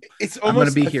arm. I'm going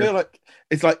to be here. I feel like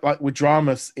it's like with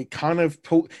dramas, it kind of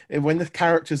when the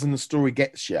characters and the story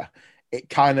gets you, it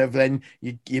kind of then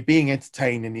you're being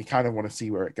entertained and you kind of want to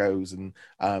see where it goes. And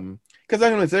because I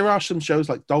don't know, there are some shows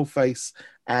like Dollface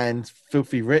and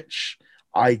Filthy Rich.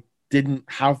 I didn't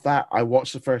have that. I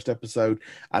watched the first episode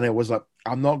and it was like,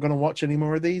 I'm not going to watch any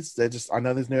more of these. I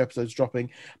know there's new episodes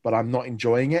dropping, but I'm not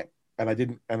enjoying it. And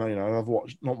I've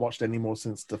not watched any more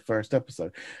since the first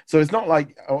episode. So it's not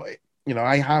like,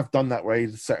 I have done that way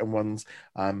to certain ones.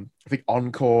 I think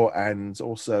Encore and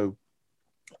also,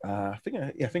 I think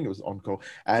it was Encore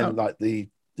and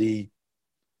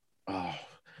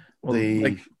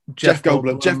Jeff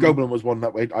Goldblum. Jeff Goldblum was one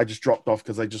that way I just dropped off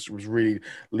because I just was really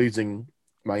losing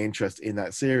my interest in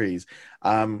that series.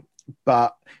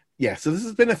 But yeah, so this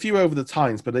has been a few over the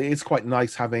times, but it is quite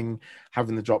nice having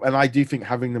the drop, and I do think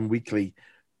having them weekly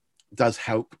does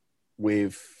help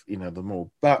with the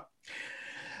more. But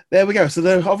there we go.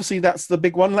 So obviously that's the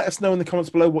big one. Let us know in the comments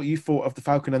below what you thought of the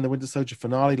Falcon and the Winter Soldier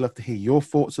finale. Love to hear your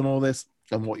thoughts on all this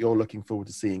and what you're looking forward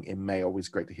to seeing in May. Always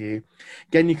great to hear.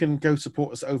 Again, you can go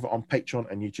support us over on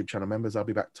Patreon and YouTube channel members. I'll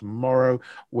be back tomorrow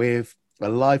with a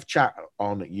live chat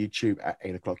on YouTube at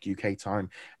 8 o'clock UK time.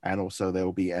 And also there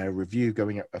will be a review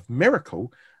going out of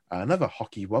Miracle, another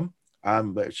hockey one,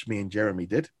 which me and Jeremy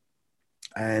did.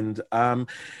 And on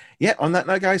that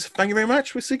note, guys, thank you very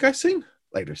much. We'll see you guys soon.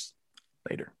 Later.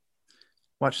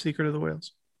 Watch Secret of the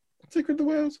Whales. Secret of the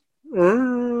Whales.